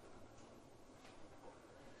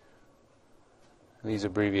these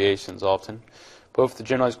abbreviations often. Both the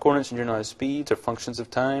generalized coordinates and generalized speeds are functions of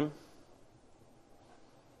time.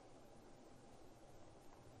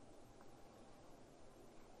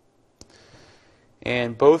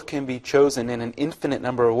 And both can be chosen in an infinite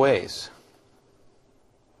number of ways.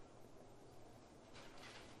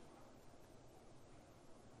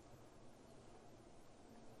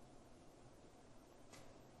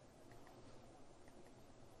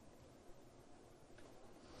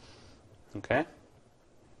 Okay?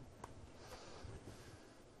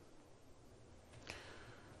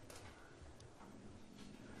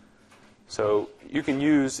 So you can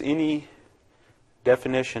use any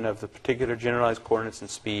definition of the particular generalized coordinates and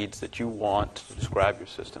speeds that you want to describe your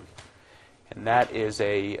system. And that is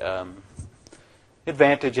a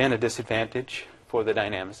advantage and a disadvantage for the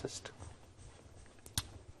dynamicist.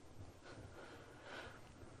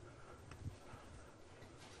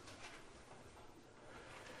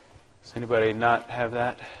 Does anybody not have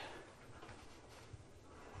that?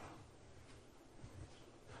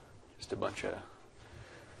 Just a bunch of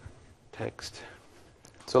text.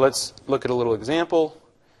 So let's look at a little example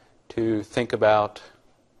to think about,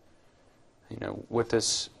 what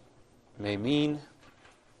this may mean.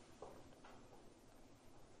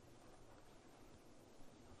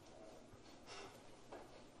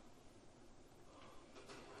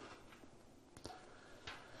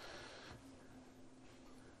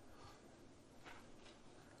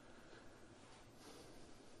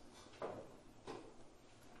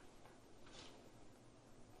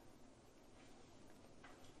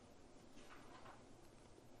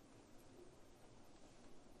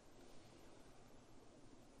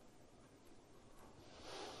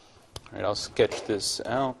 All right, I'll sketch this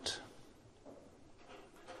out.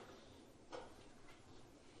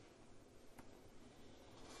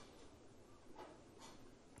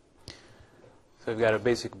 So I've got a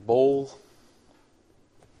basic bowl.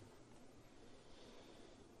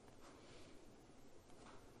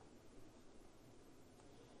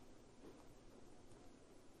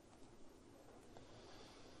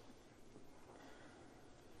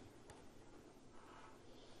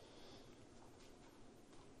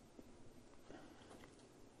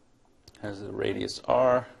 Has the radius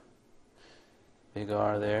r, big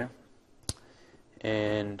R there,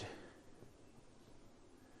 and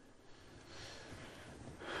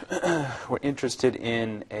we're interested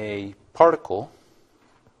in a particle.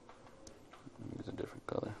 Use a different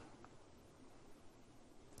color.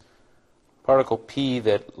 Particle P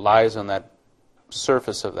that lies on that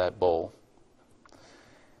surface of that bowl,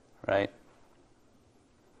 right?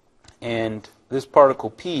 And this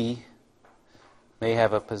particle P may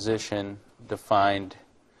have a position defined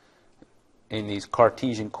in these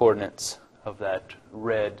Cartesian coordinates of that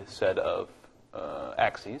red set of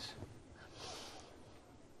axes.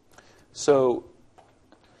 So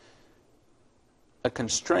a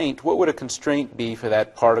constraint, what would a constraint be for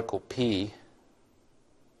that particle P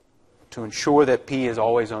to ensure that P is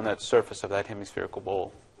always on that surface of that hemispherical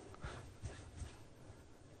bowl,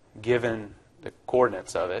 given the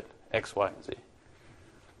coordinates of it, x, y, and z?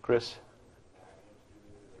 Chris?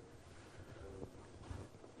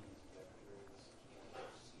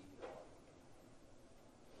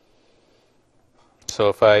 So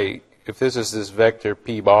if this is this vector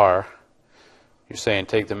P bar, you're saying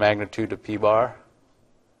take the magnitude of P bar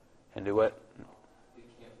and do what? It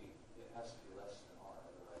can't be, it has to be less than R,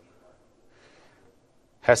 otherwise you're not.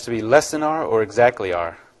 Has to be less than R or exactly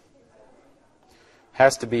R?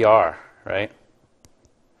 Has to be R, right?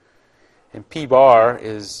 And P bar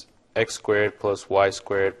is x squared plus y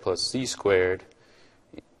squared plus z squared,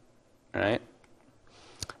 right?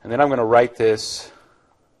 And then I'm going to write this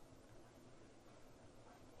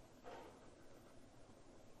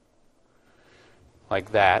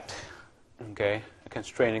like that, okay, a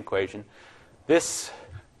constraint equation. This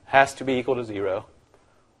has to be equal to 0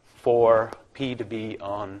 for P to be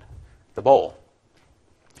on the bowl,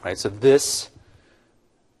 right? So this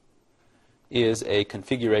is a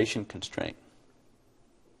configuration constraint.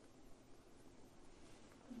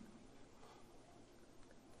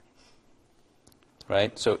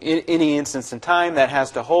 Right? So in any instance in time, that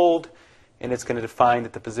has to hold, and it's going to define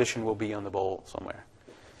that the position will be on the bowl somewhere.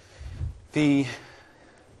 The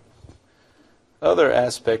other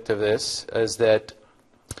aspect of this is that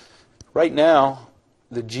right now,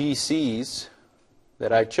 the GCs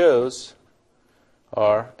that I chose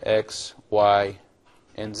are x, y,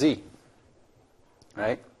 and z.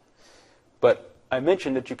 Right? But I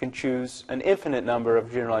mentioned that you can choose an infinite number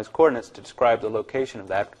of generalized coordinates to describe the location of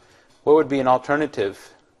that. What would be an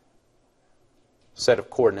alternative set of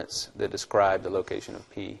coordinates that describe the location of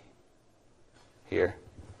P here.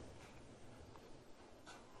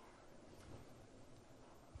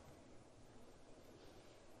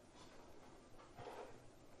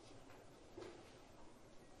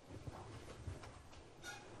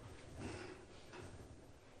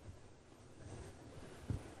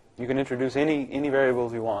 You can introduce any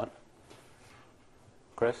variables you want.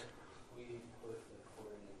 Chris? We put the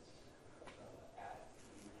coordinates at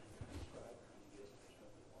describe previous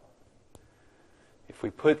perspective. If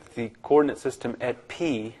we put the coordinate system at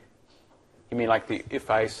P, you mean like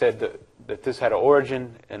if I said that this had an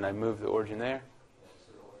origin and I moved the origin there?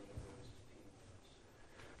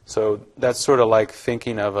 So that's sort of like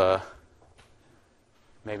thinking of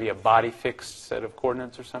maybe a body fixed set of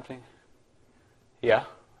coordinates or something. Yeah,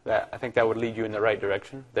 I think that would lead you in the right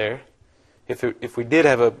direction there. If we did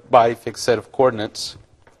have a body fixed set of coordinates,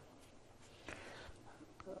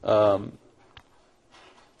 that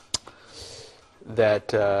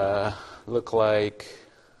look like.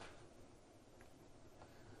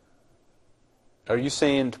 Are you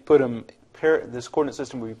saying to put them? This coordinate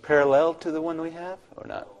system would be parallel to the one we have, or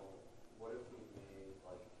not? What if we made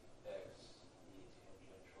like x the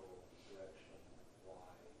tangential direction, y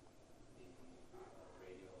the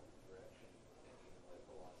radial direction, thinking like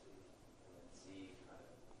velocity, and then z kind of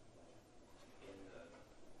in the,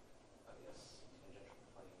 I guess, tangential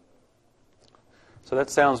plane. So that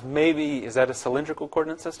sounds maybe, is that a cylindrical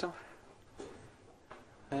coordinate system?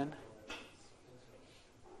 Then? I'm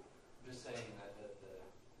just saying that the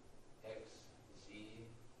xz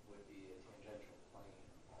would be a tangential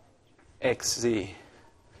plane. XZ. Y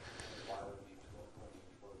would be pointing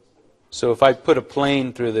towards the. So if I put a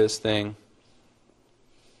plane through this thing,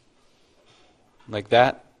 like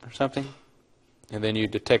that or something, and then you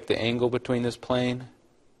detect the angle between this plane,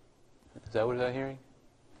 is that what I'm hearing?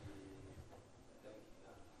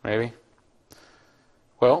 Maybe.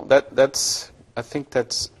 Well, I think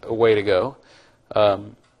that's a way to go.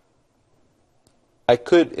 I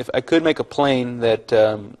could make a plane that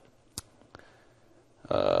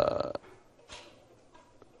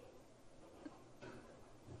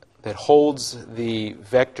that holds the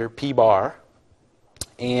vector p bar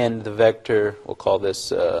and the vector, we'll call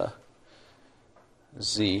this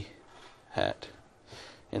z hat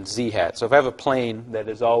and z hat. So if I have a plane that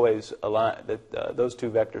is always aligned, that those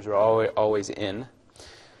two vectors are always in,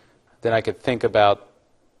 then I could think about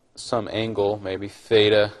some angle, maybe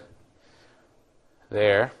theta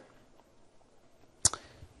there,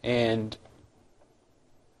 and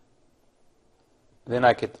then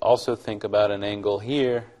I could also think about an angle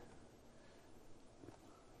here.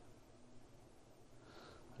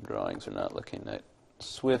 Drawings are not looking that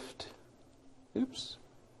swift. Oops.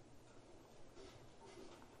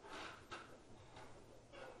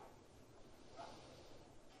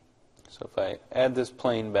 So if I add this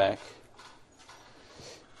plane back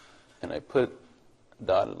and I put a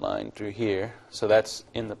dotted line through here, so that's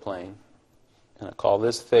in the plane, and I call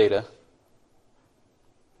this theta,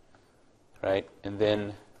 right? And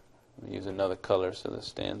then let me use another color so this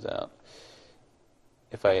stands out.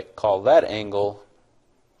 If I call that angle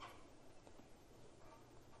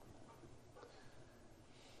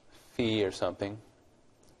phi or something,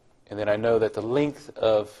 and then I know that the length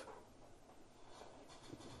of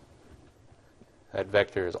that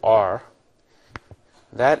vector is r,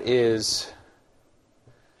 that is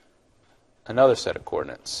another set of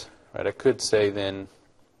coordinates, right? I could say then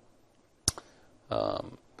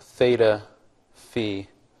theta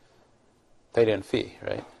and phi,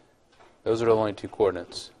 right? Those are the only two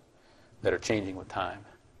coordinates that are changing with time.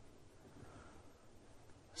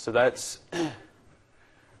 So that's,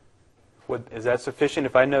 is that sufficient?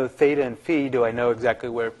 If I know theta and phi, do I know exactly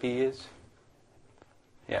where p is?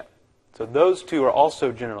 Yeah. So those two are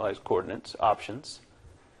also generalized coordinates, options,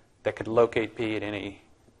 that could locate p at any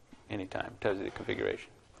time, tells you the configuration.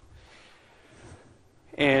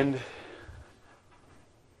 And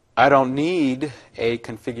I don't need a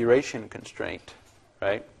configuration constraint,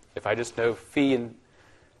 right? If I just know phi and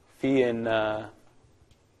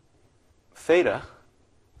theta,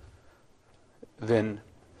 then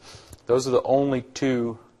those are the only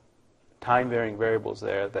two time-varying variables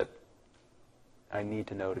there that I need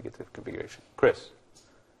to know to get the configuration. Chris? Is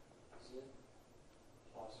it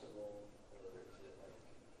possible, or is it like,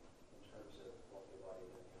 in terms of multibody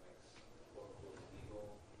dynamics, locally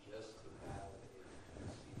legal, just to have a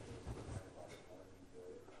multibody point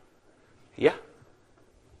good? Yeah.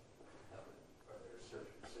 Are there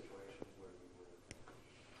certain situations where we would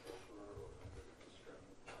over or under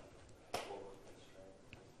constraint, over constraint?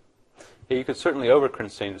 Yeah, you could certainly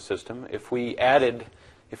over-constrain the system. If we added,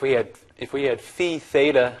 if we had phi,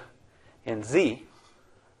 theta, and z,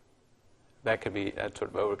 that could be that's sort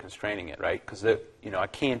of over constraining it, right? Because I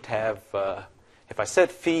can't have if I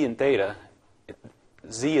set phi and theta,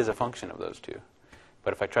 z is a function of those two.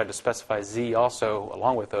 But if I tried to specify z also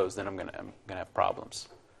along with those, then I'm going to have problems.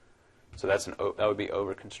 So that would be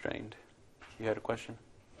over constrained. You had a question?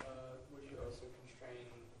 Would you also constrain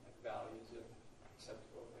values of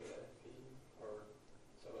acceptable theta and phi, or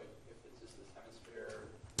so like if it's just this hemisphere,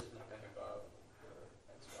 there's nothing above the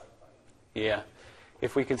xy plane? Yeah.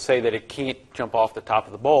 If we can say that it can't jump off the top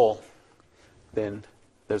of the bowl, then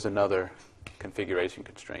there's another configuration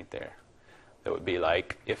constraint there. That would be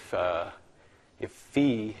like if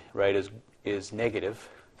phi, right, is negative,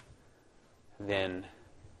 then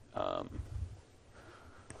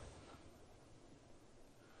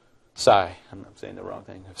psi, I'm saying the wrong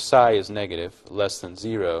thing. If psi is negative, less than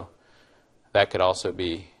 0, that could also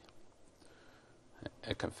be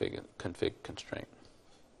a config constraint.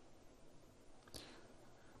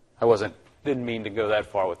 Didn't mean to go that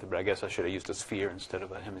far with it, but I guess I should have used a sphere instead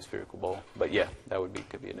of a hemispherical bowl. But yeah, that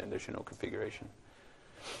could be an additional configuration.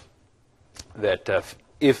 That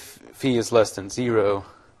if phi is less than 0,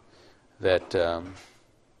 that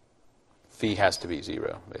phi has to be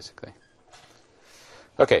 0, basically.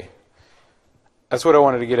 Okay. That's what I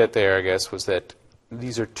wanted to get at there, I guess, was that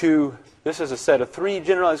this is a set of 3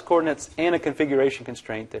 generalized coordinates and a configuration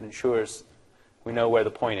constraint that ensures we know where the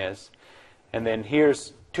point is. And then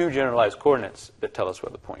here's 2 generalized coordinates that tell us where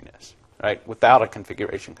the point is, right, without a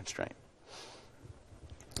configuration constraint.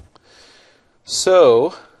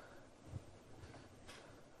 So,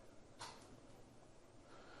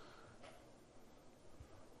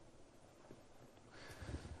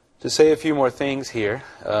 to say a few more things here,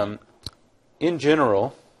 in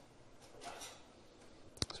general,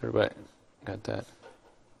 has everybody got that?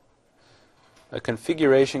 A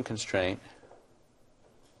configuration constraint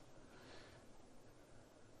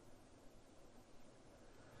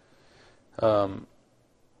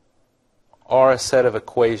are a set of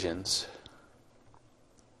equations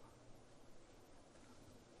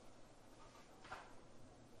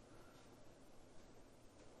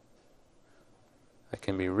that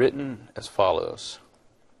can be written as follows.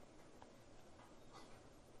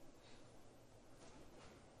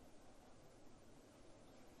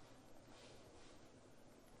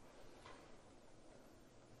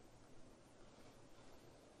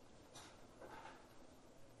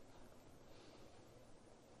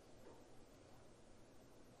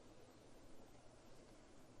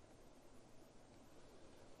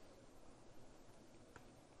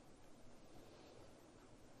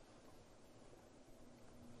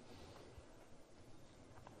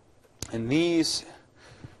 And these,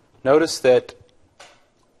 notice that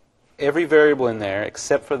every variable in there,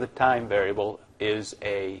 except for the time variable, is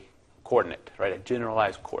a coordinate, right? A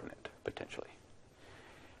generalized coordinate, potentially.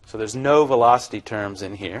 So there's no velocity terms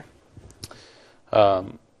in here.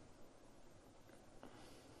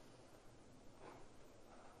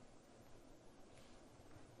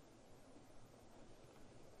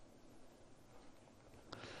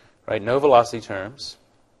 Right, no velocity terms.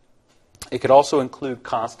 It could also include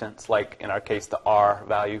constants, like in our case the r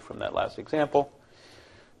value from that last example.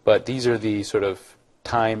 But these are the sort of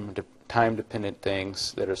time-dependent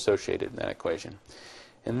things that are associated in that equation.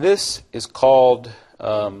 And this is called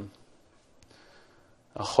a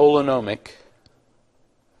holonomic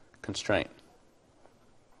constraint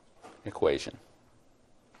equation.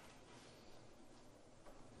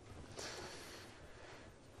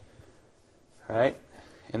 All right?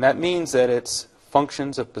 And that means that it's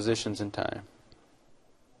functions of positions in time.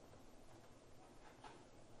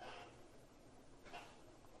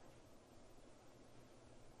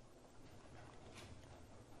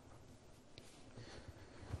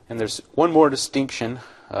 And there's one more distinction.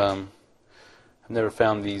 I've never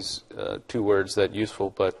found these 2 words that useful,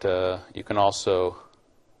 but you can also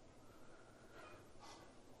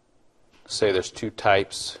say there's 2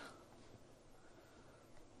 types.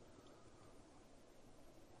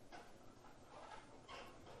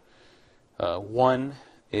 One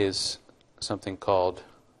is something called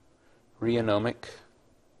rheonomic,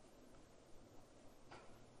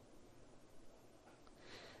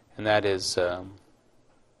 and that is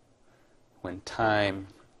when time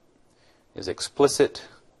is explicit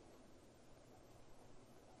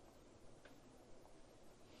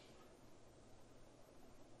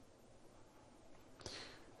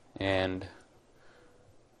and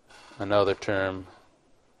another term,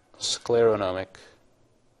 scleronomic,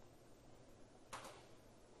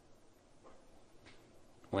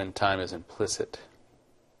 when time is implicit.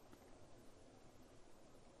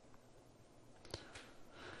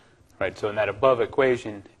 right? So in that above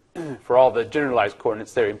equation, for all the generalized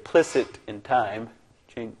coordinates, they're implicit in time,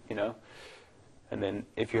 you know. And then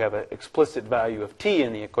if you have an explicit value of t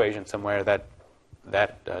in the equation somewhere,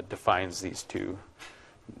 that defines these two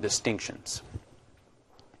distinctions.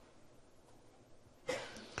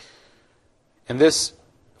 And this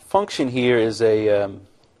function here is a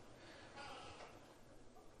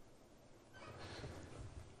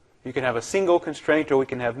you can have a single constraint, or we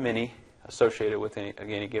can have many associated with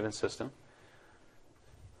any given system.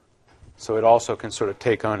 So it also can sort of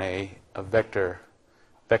take on a vector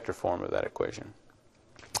form of that equation.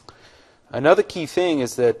 Another key thing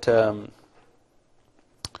is that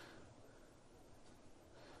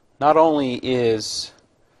not only is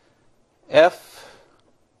f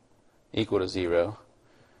equal to 0,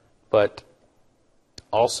 but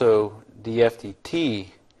also df dt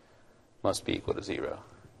must be equal to 0.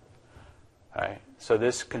 All right. So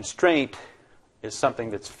this constraint is something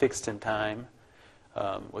that's fixed in time.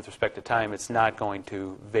 With respect to time, it's not going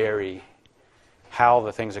to vary how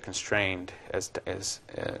the things are constrained as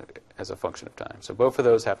a function of time. So both of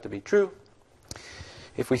those have to be true.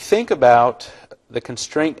 If we think about the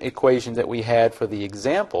constraint equation that we had for the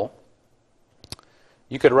example,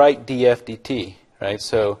 you could write df dt, right?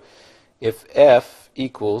 So if f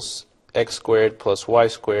equals x squared plus y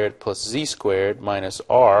squared plus z squared minus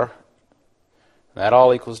r, that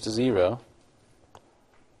all equals to 0.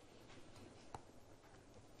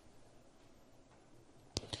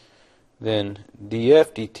 Then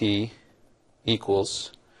df dt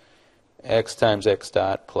equals x times x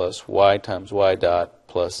dot plus y times y dot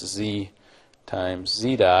plus z times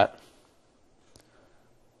z dot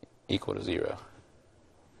equal to 0.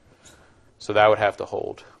 So that would have to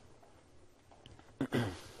hold.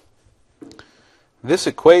 This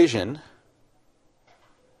equation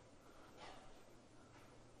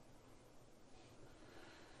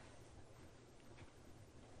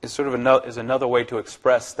is sort of another way to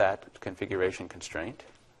express that configuration constraint.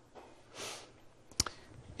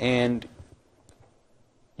 And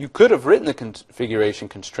you could have written the configuration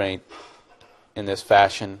constraint in this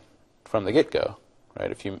fashion from the get-go, right?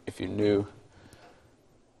 If you knew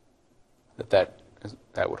that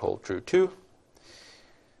would hold true too.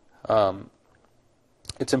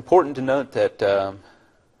 It's important to note that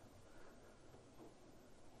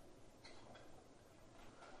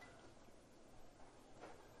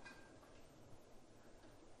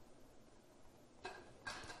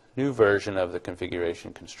new version of the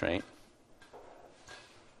configuration constraint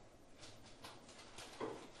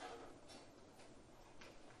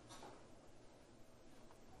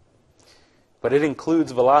but it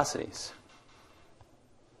includes velocities.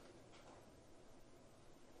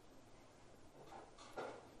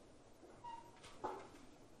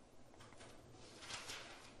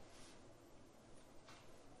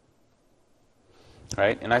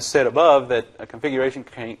 Right? And I said above that a configuration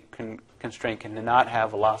constraint cannot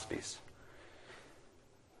have velocities.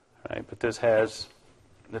 Right? But this has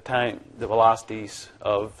the velocities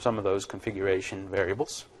of some of those configuration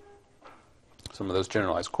variables, some of those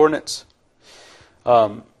generalized coordinates.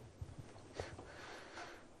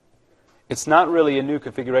 It's not really a new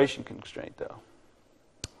configuration constraint, though.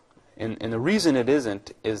 And the reason it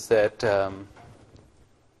isn't is that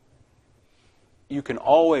you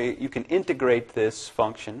can integrate this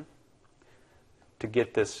function to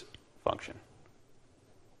get this function.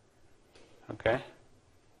 Okay?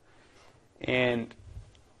 And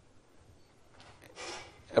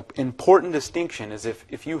an important distinction is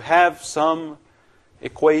if you have some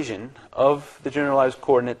equation of the generalized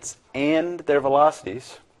coordinates and their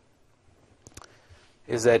velocities,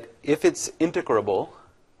 is that if it's integrable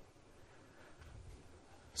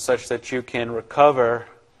such that you can recover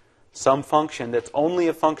some function that's only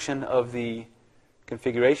a function of the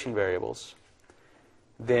configuration variables,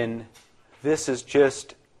 then this is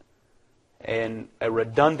just a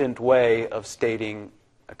redundant way of stating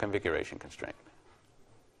a configuration constraint.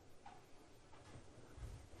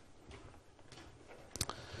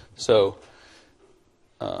 So,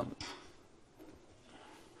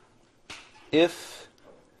 if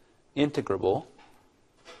integrable,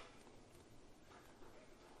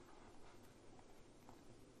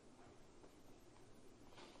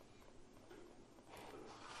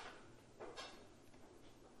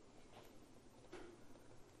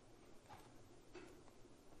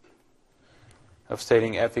 of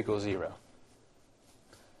stating f equals 0.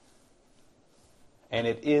 And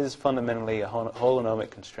it is fundamentally a holonomic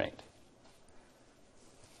constraint.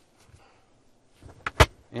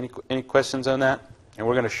 Any questions on that? And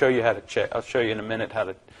we're going to show you how to check. I'll show you in a minute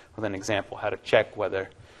with an example, how to check whether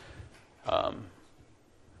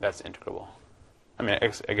that's integrable. I mean,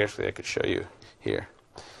 I guess I could show you here.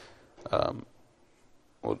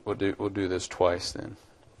 We'll do this twice then.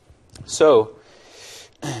 So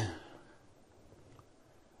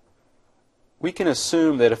we can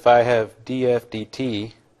assume that if I have df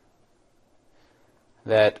dt,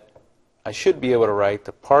 that I should be able to write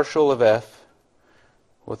the partial of f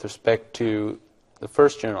with respect to the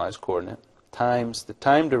first generalized coordinate times the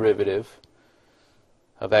time derivative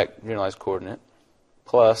of that generalized coordinate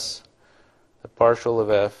plus the partial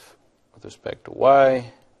of f with respect to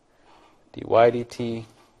y dy dt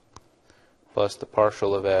plus the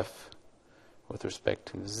partial of f with respect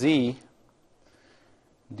to z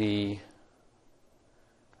d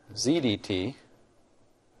z dt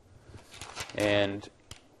and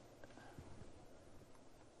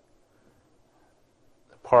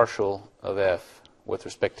the partial of f with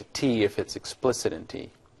respect to t if it's explicit in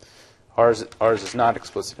t. Ours is not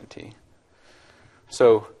explicit in t.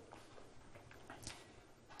 So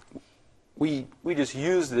we just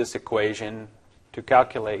use this equation to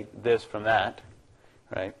calculate this from that,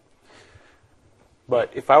 right?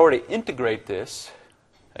 But if I were to integrate this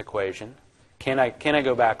equation, can I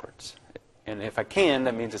go backwards? And if I can,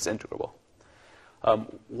 that means it's integrable.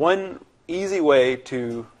 One easy way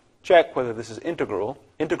to check whether this is integrable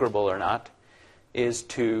or not is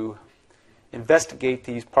to investigate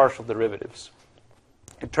these partial derivatives.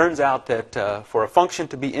 It turns out that for a function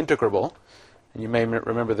to be integrable, and you may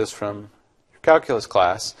remember this from your calculus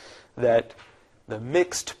class, that the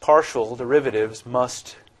mixed partial derivatives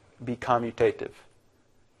must be commutative.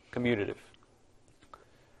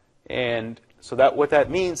 And so that what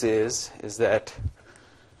that means is that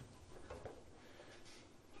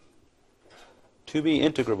to be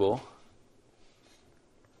integrable,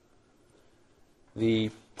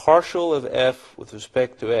 the partial of f with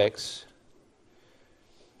respect to x,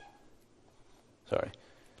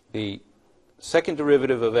 the second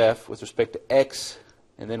derivative of f with respect to x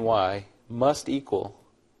and then y must equal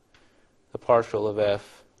the partial of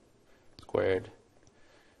f squared,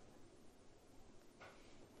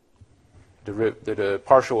 the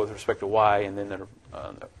partial with respect to y and then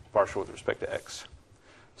the partial with respect to x.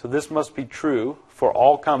 So this must be true for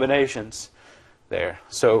all combinations there.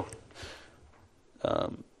 So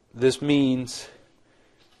this means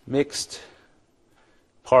mixed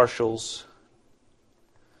partials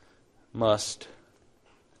must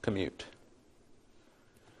commute,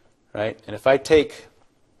 right? And if I take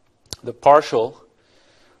the partial,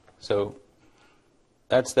 so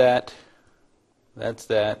that's that, and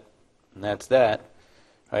that's that,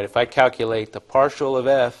 right? If I calculate the partial of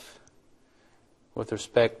f with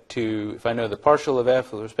respect to, if I know the partial of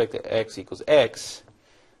f with respect to x equals x,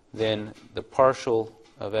 then the partial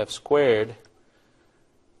of f squared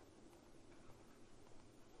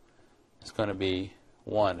is going to be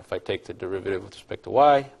 1 if I take the derivative with respect to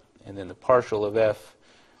y, and then the partial of f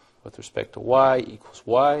with respect to y equals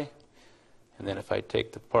y, and then if I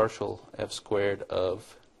take the partial f squared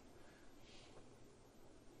of,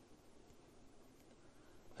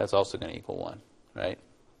 that's also going to equal 1, right?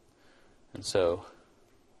 And so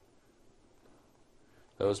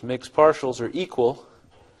those mixed partials are equal.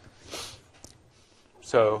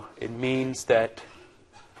 So it means that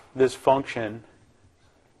this function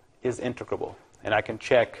is integrable. And I can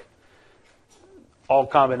check all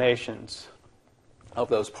combinations of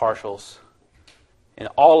those partials. And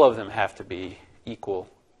all of them have to be equal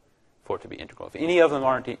for it to be integrable. If any of them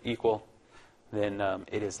aren't equal, then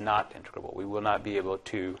it is not integrable. We will not be able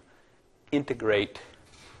to integrate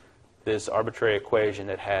this arbitrary equation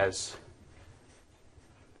that has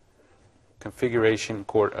configuration,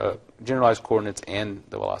 generalized coordinates, and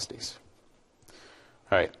the velocities.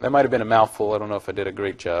 All right, that might have been a mouthful. I don't know if I did a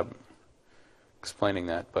great job explaining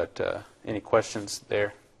that, but any questions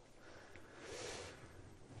there?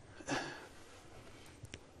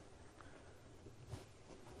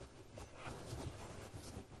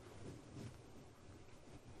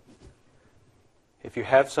 If you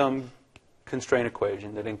have some constraint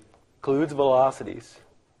equation that includes velocities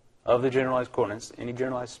of the generalized coordinates, any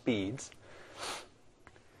generalized speeds,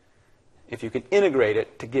 if you can integrate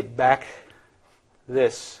it to get back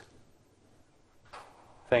this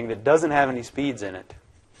thing that doesn't have any speeds in it,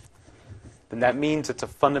 then that means it's a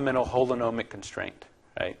fundamental holonomic constraint,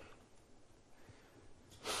 right?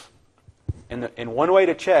 And one way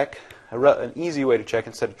to check, an easy way to check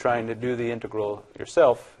instead of trying to do the integral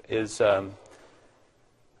yourself, is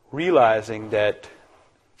realizing that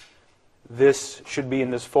this should be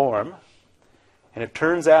in this form. And it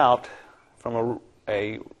turns out from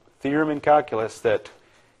a theorem in calculus that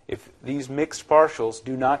if these mixed partials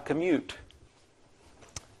do not commute,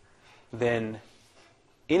 then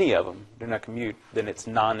any of them do not commute, then it's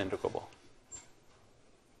non-integrable.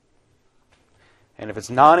 And if it's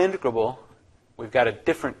non-integrable, we've got a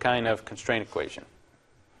different kind of constraint equation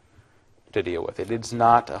to deal with. It is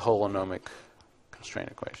not a holonomic constraint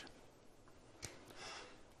equation.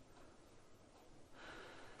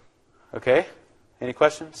 Okay? Any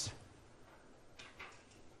questions?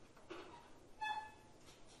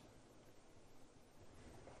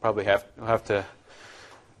 Probably we'll have to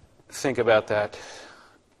think about that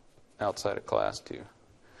outside of class, too.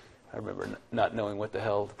 I remember not knowing what the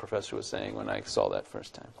hell the professor was saying when I saw that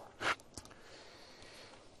first time.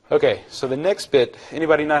 Okay, so the next bit,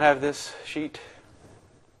 anybody not have this sheet?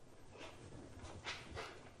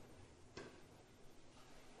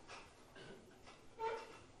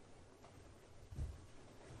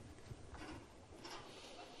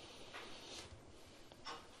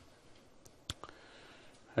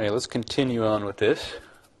 All right, let's continue on with this.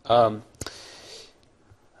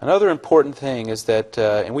 Another important thing is that,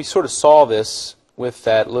 and we sort of saw this with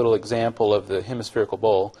that little example of the hemispherical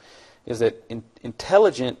bowl, is that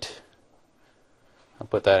intelligent, I'll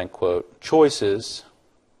put that in quote, choices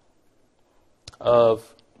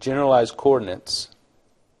of generalized coordinates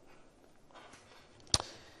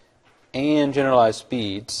and generalized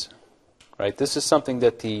speeds, right? This is something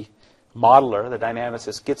that the modeler, the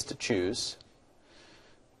dynamicist, gets to choose.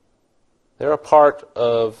 They're a part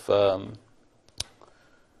of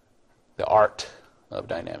the art of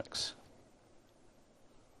dynamics.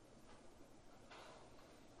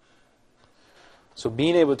 So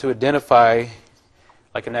being able to identify,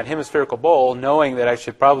 like in that hemispherical bowl, knowing that I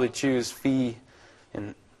should probably choose phi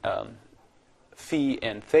and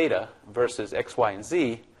theta versus x, y, and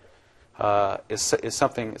z is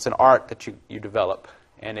something. It's an art that you develop,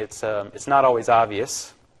 and it's not always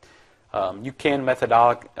obvious. You can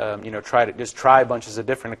try bunches of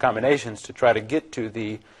different combinations to try to get to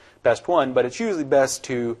the best one, but it's usually best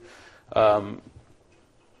to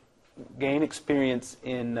gain experience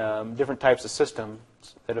in different types of systems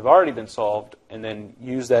that have already been solved, and then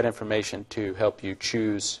use that information to help you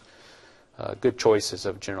choose good choices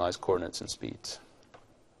of generalized coordinates and speeds.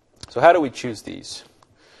 So how do we choose these?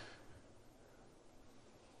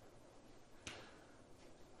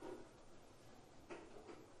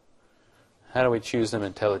 How do we choose them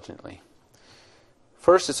intelligently?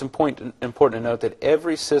 First, it's important to note that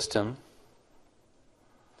every system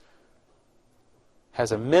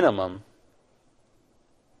has a minimum,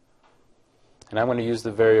 and I'm going to use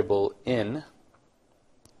the variable n,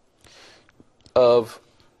 of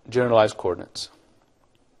generalized coordinates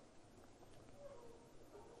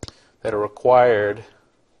that are required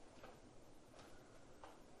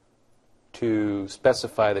to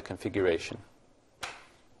specify the configuration.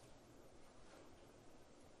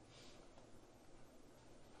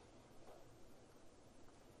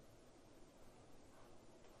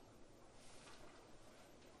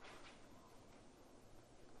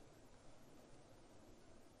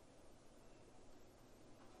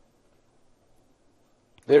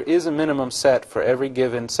 There is a minimum set for every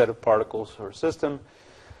given set of particles or system.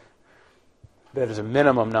 That is a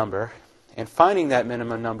minimum number. And finding that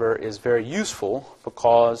minimum number is very useful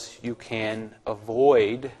because you can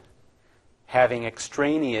avoid having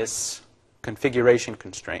extraneous configuration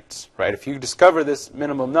constraints. Right? If you discover this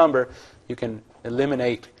minimum number, you can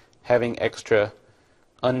eliminate having extra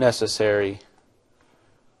unnecessary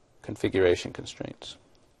configuration constraints.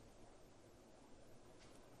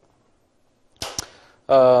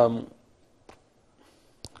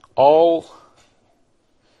 All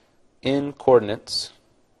n coordinates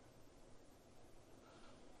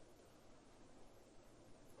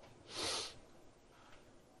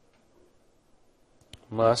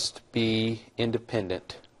must be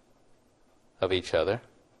independent of each other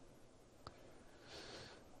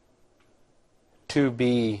to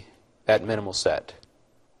be that minimal set.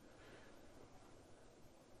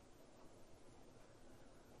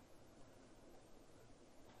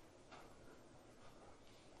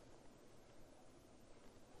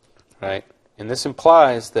 Right? And this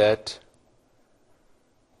implies that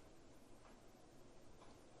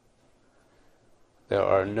there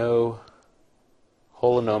are no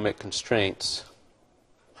holonomic constraints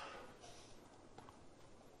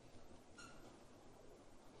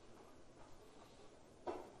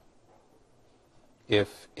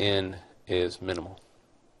if n is minimal.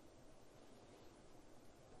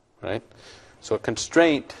 Right? So a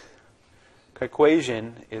constraint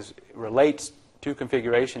equation relates to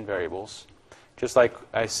configuration variables. Just like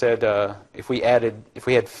I said, if we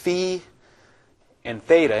had phi and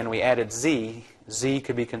theta and we added z, z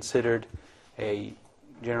could be considered a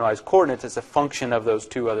generalized coordinate as a function of those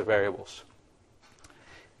two other variables.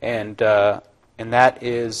 and that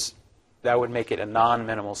would make it a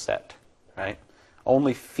non-minimal set, right?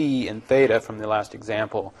 Only phi and theta from the last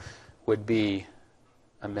example would be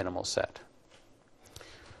a minimal set.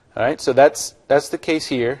 All right, so that's the case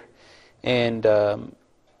here, and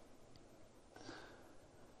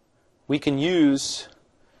we can use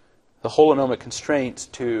the holonomic constraints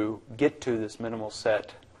to get to this minimal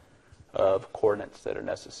set of coordinates that are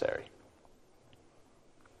necessary.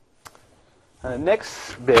 The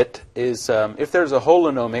next bit is if there's a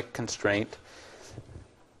holonomic constraint,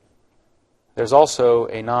 there's also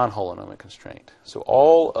a non-holonomic constraint. So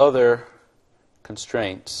all other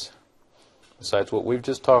constraints, besides what we've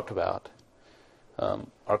just talked about,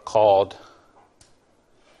 are called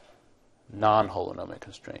non-holonomic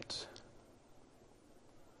constraints.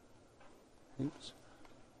 Oops.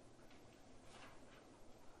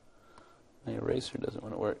 My eraser doesn't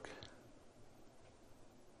want to work.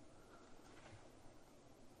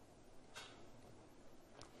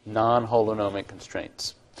 Non-holonomic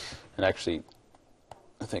constraints. And actually,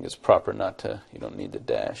 I think it's proper not to, you don't need the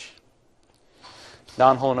dash.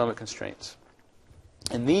 Non-holonomic constraints.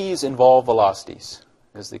 And these involve velocities,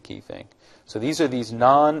 is the key thing. So these are these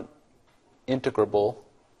non-integrable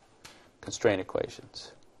constraint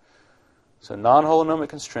equations. So non-holonomic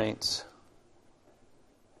constraints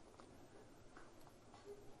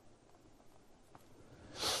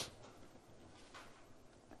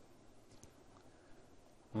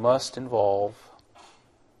must involve,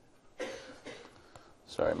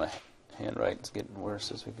 sorry, my handwriting's getting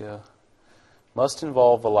worse as we go, must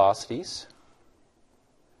involve velocities,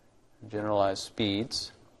 generalized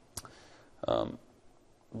speeds,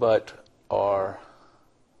 but are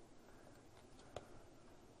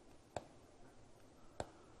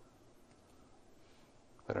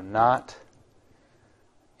not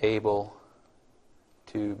able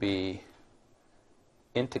to be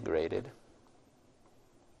integrated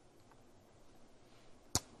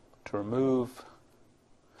to remove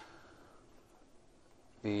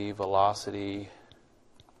the velocity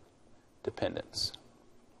dependence.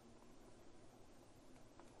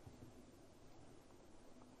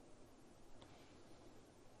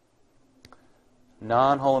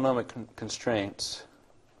 Non-holonomic constraints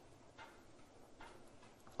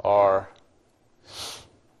are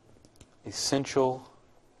essential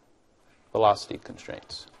velocity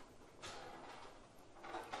constraints.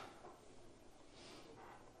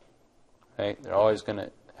 Right? They're always going to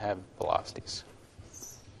have velocities.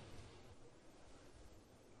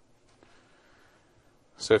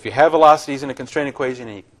 So if you have velocities in a constraint equation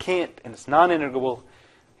and you can't, and it's non-integrable,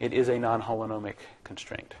 it is a non-holonomic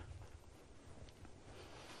constraint.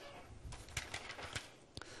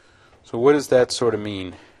 So what does that sort of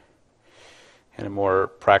mean in a more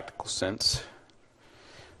practical sense?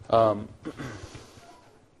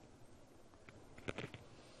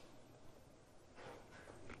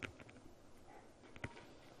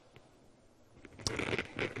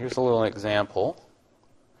 Here's a little example.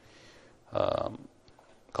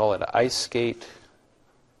 Call it an ice skate.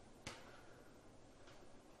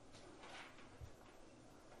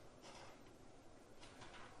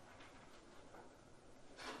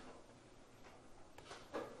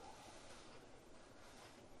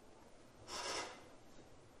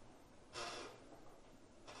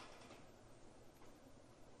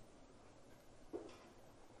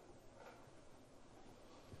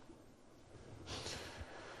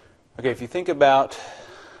 Okay, if you think about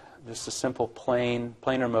just a simple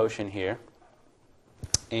planar motion here,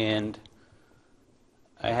 and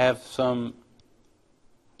I have some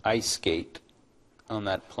ice skate on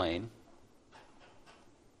that plane,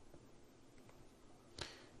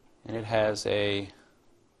 and it has a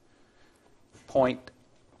point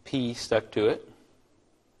P stuck to it.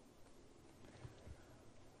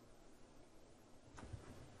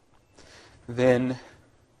 Then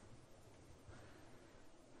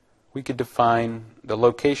we could define the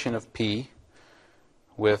location of P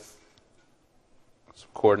with some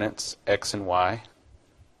coordinates x and y.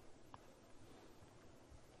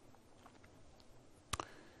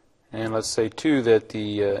 And let's say, too, that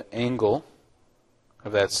the angle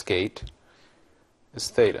of that skate is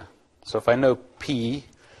theta. So if I know P,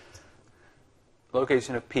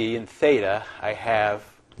 location of P, and theta, I have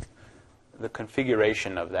the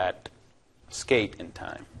configuration of that skate in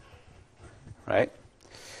time, right?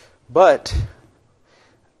 But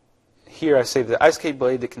here I say the ice skate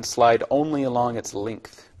blade that can slide only along its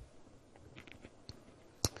length.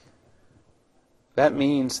 That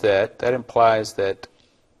means that implies that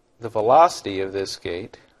the velocity of this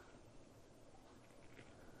skate,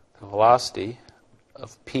 the velocity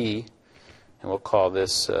of P, and we'll call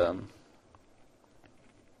this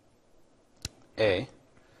A,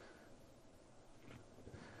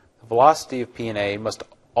 the velocity of P and A must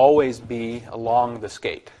always be along the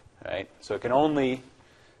skate, right? So it can only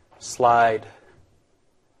slide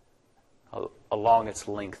along its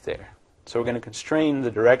length there. So we're going to constrain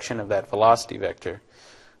the direction of that velocity vector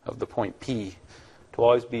of the point P to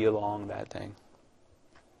always be along that thing.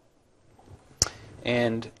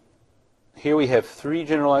 And here we have three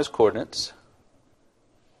generalized coordinates,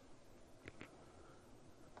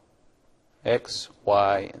 x,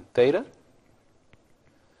 y, and theta.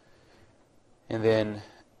 And then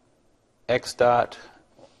x dot,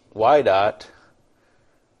 y dot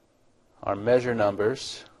are measure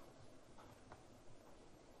numbers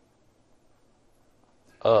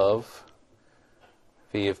of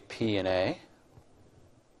v of P and A,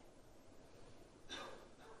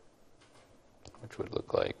 which would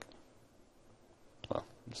look like, well,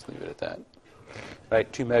 just leave it at that.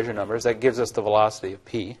 Right, two measure numbers. That gives us the velocity of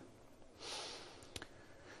P.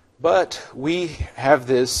 But we have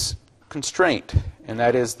this constraint, and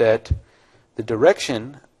that is that the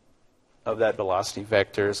direction of that velocity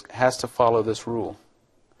vector has to follow this rule,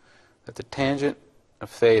 that the tangent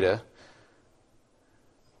of theta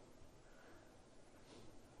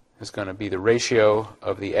is going to be the ratio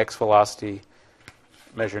of the x velocity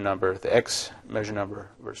measure number, the x measure number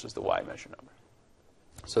versus the y measure number.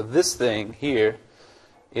 So this thing here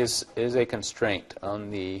is a constraint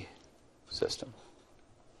on the system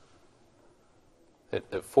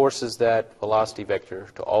that forces that velocity vector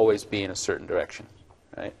to always be in a certain direction,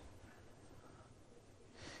 right?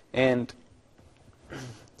 And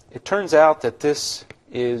it turns out that this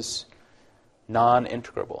is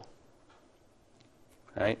non-integrable,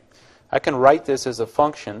 right? I can write this as a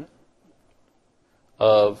function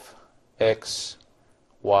of x,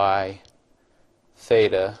 y,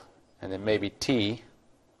 theta, and then maybe t,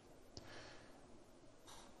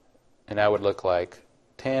 and that would look like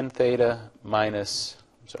tan theta minus,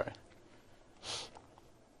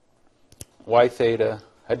 y theta.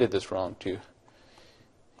 I did this wrong too.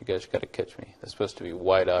 You guys got to catch me. That's supposed to be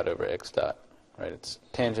y dot over x dot, right? It's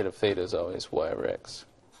tangent of theta is always y over x.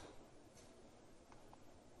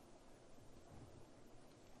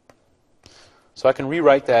 So I can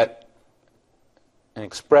rewrite that and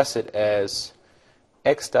express it as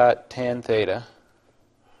x dot tan theta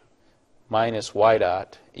minus y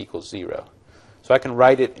dot equals 0. So I can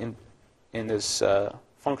write it in this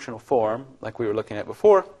functional form like we were looking at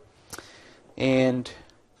before. And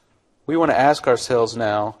we want to ask ourselves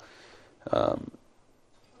now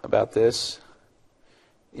about this.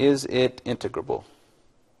 Is it integrable?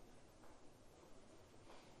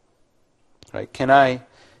 Right? Can I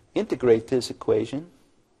integrate this equation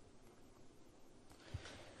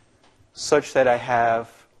such that I have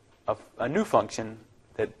a new function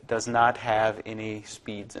that does not have any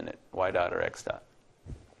speeds in it, y dot or x dot?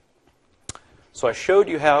 So I showed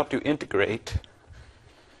you how to integrate,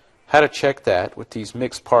 how to check that with these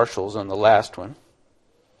mixed partials on the last one.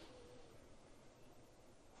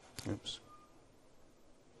 Oops.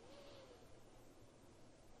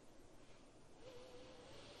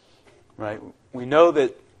 Right. We know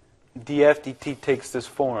that df dt takes this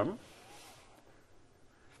form,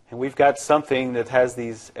 and we've got something that has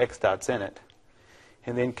these x dots in it.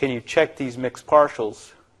 And then can you check these mixed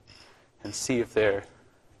partials and see if they're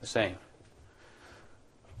the same?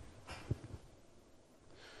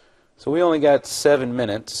 So we only got 7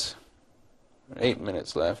 minutes, 8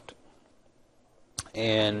 minutes left.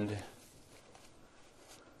 And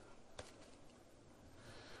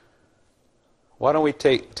why don't we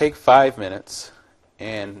take 5 minutes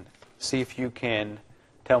and see if you can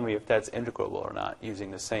tell me if that's integrable or not using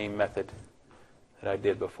the same method that I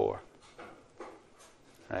did before.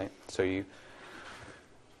 Right? So you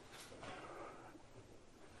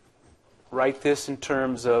write this in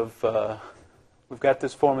terms of, we've got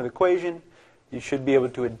this form of the equation. You should be able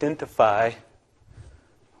to identify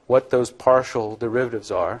what those partial derivatives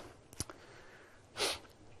are.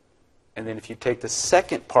 And then if you take the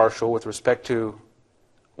second partial with respect to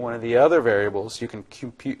one of the other variables, you can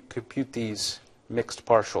compute these mixed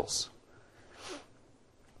partials.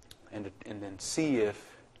 And then see if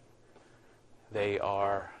they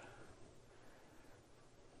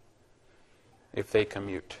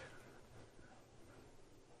commute.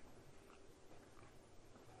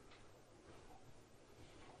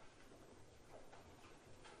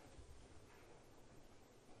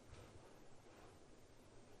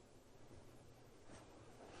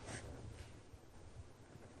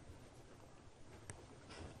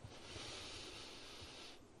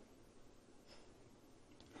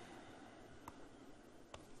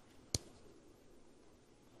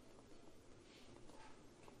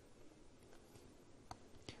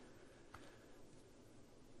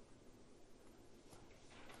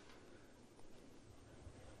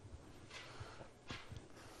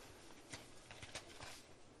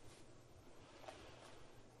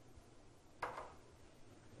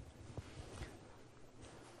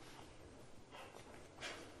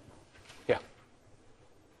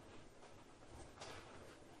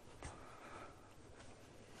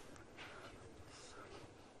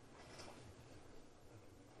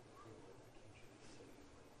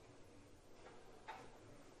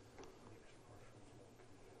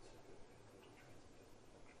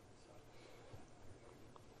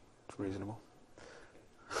 reasonable.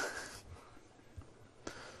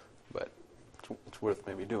 But it's worth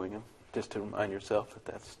maybe doing them, just to remind yourself that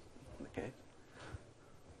that's the case.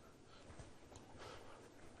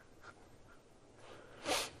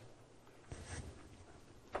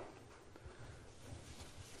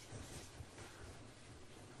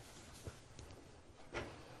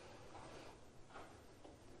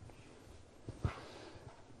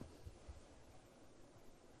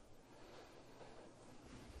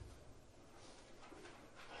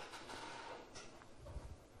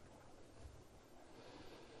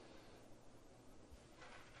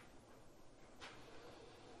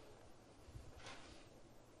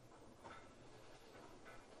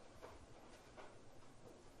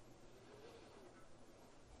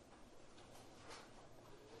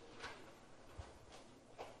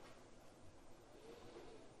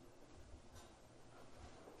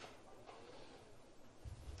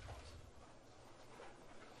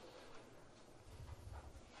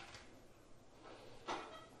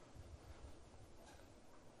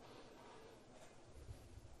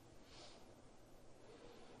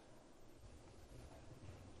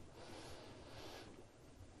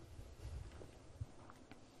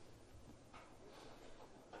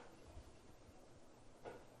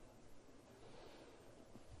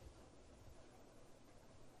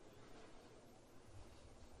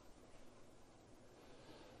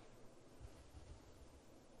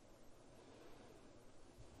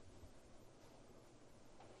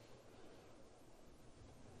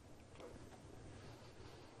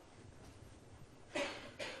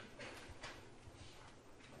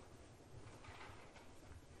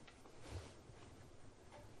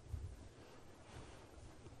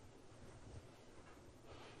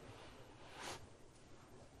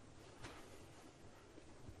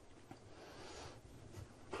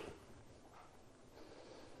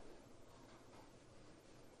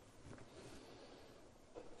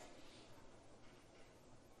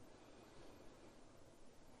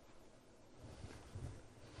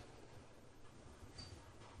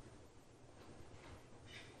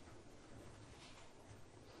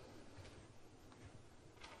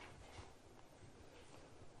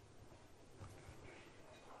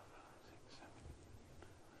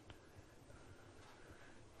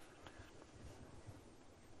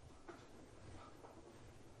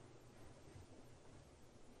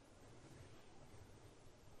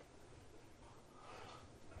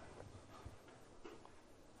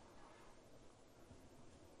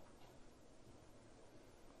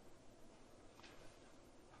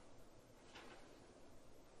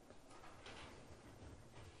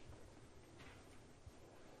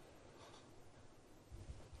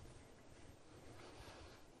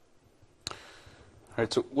 All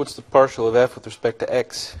right, so what's the partial of f with respect to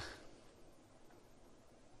x?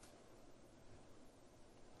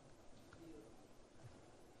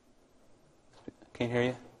 Can't hear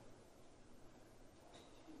you?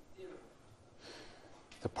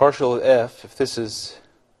 The partial of f, if this is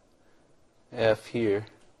f here,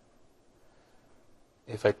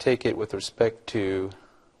 if I take it with respect to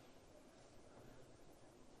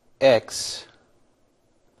x,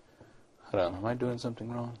 hold on, am I doing something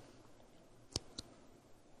wrong?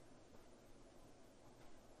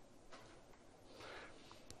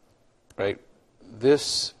 Right,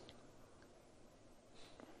 this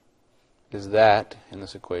is that in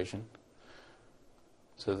this equation.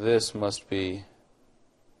 So this must be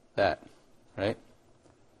that, right?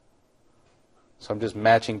 So I'm just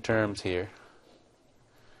matching terms here.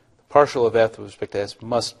 The partial of f with respect to s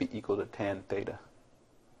must be equal to tan theta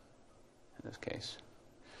in this case.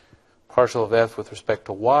 Partial of f with respect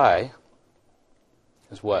to y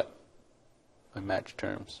is what? I match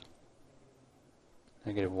terms.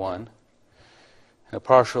 -1. And a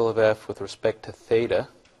partial of f with respect to theta,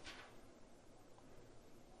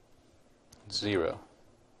 0.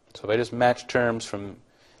 So if I just match terms from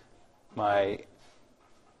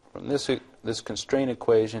this constraint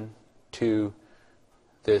equation to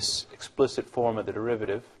this explicit form of the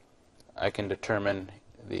derivative, I can determine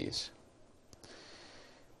these.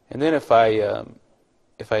 And then if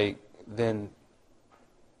I then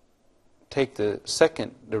take the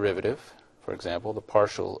second derivative, for example, the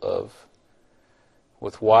partial of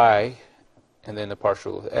with y, and then the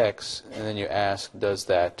partial with x, and then you ask, does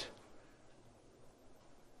that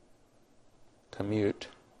commute?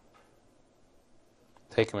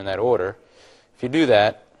 Take them in that order. If you do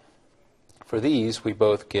that, for these, we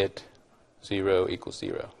both get 0 equals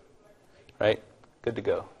 0. Right? Good to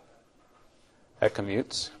go. That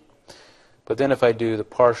commutes. But then if I do the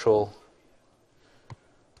partial,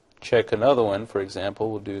 check another one, for example,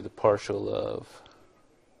 we'll do the partial of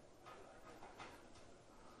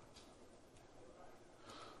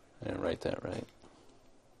I didn't write that right.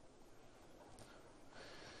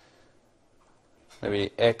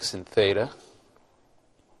 Maybe x and theta.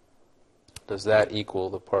 Does that equal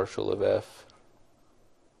the partial of f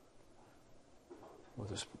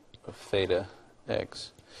of theta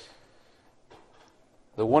x?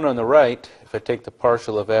 The one on the right, if I take the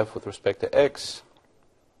partial of f with respect to x,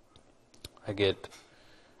 I get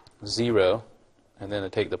 0. And then I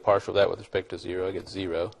take the partial of that with respect to 0, I get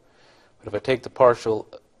 0. But if I take the partial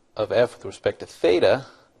of f with respect to theta,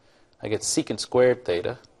 I get secant squared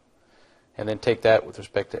theta. And then take that with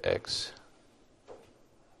respect to x.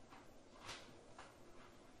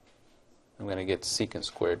 I'm going to get secant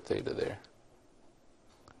squared theta there.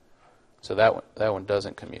 So that one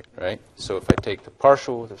doesn't commute, right? So if I take the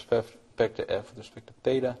partial with respect to f with respect to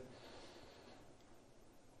theta,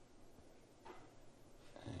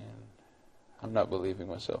 and I'm not believing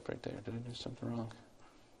myself right there. Did I do something wrong?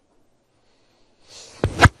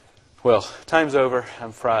 Well, time's over.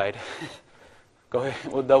 I'm fried. Go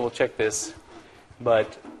ahead. We'll double check this.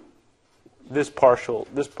 But this partial,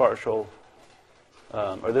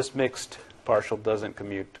 or this mixed partial doesn't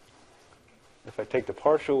commute. If I take the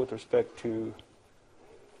partial with respect to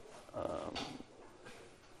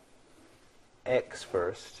x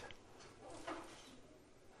first,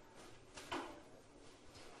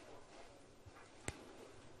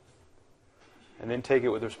 and then take it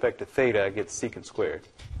with respect to theta, I get secant squared.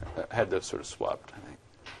 I had those sort of swapped, I think.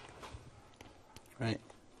 Right?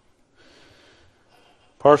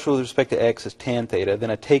 Partial with respect to x is tan theta.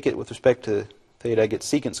 Then I take it with respect to theta, I get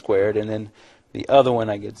secant squared, and then the other one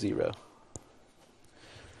I get 0.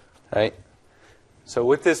 Right? So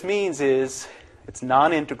what this means is it's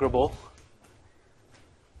non-integrable,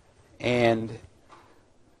 and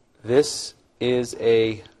this is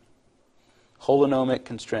a holonomic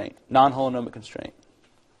constraint, non-holonomic constraint.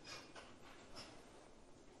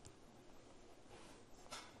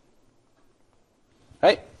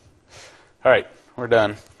 Right? All right, we're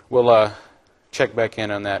done. We'll check back in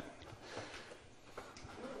on that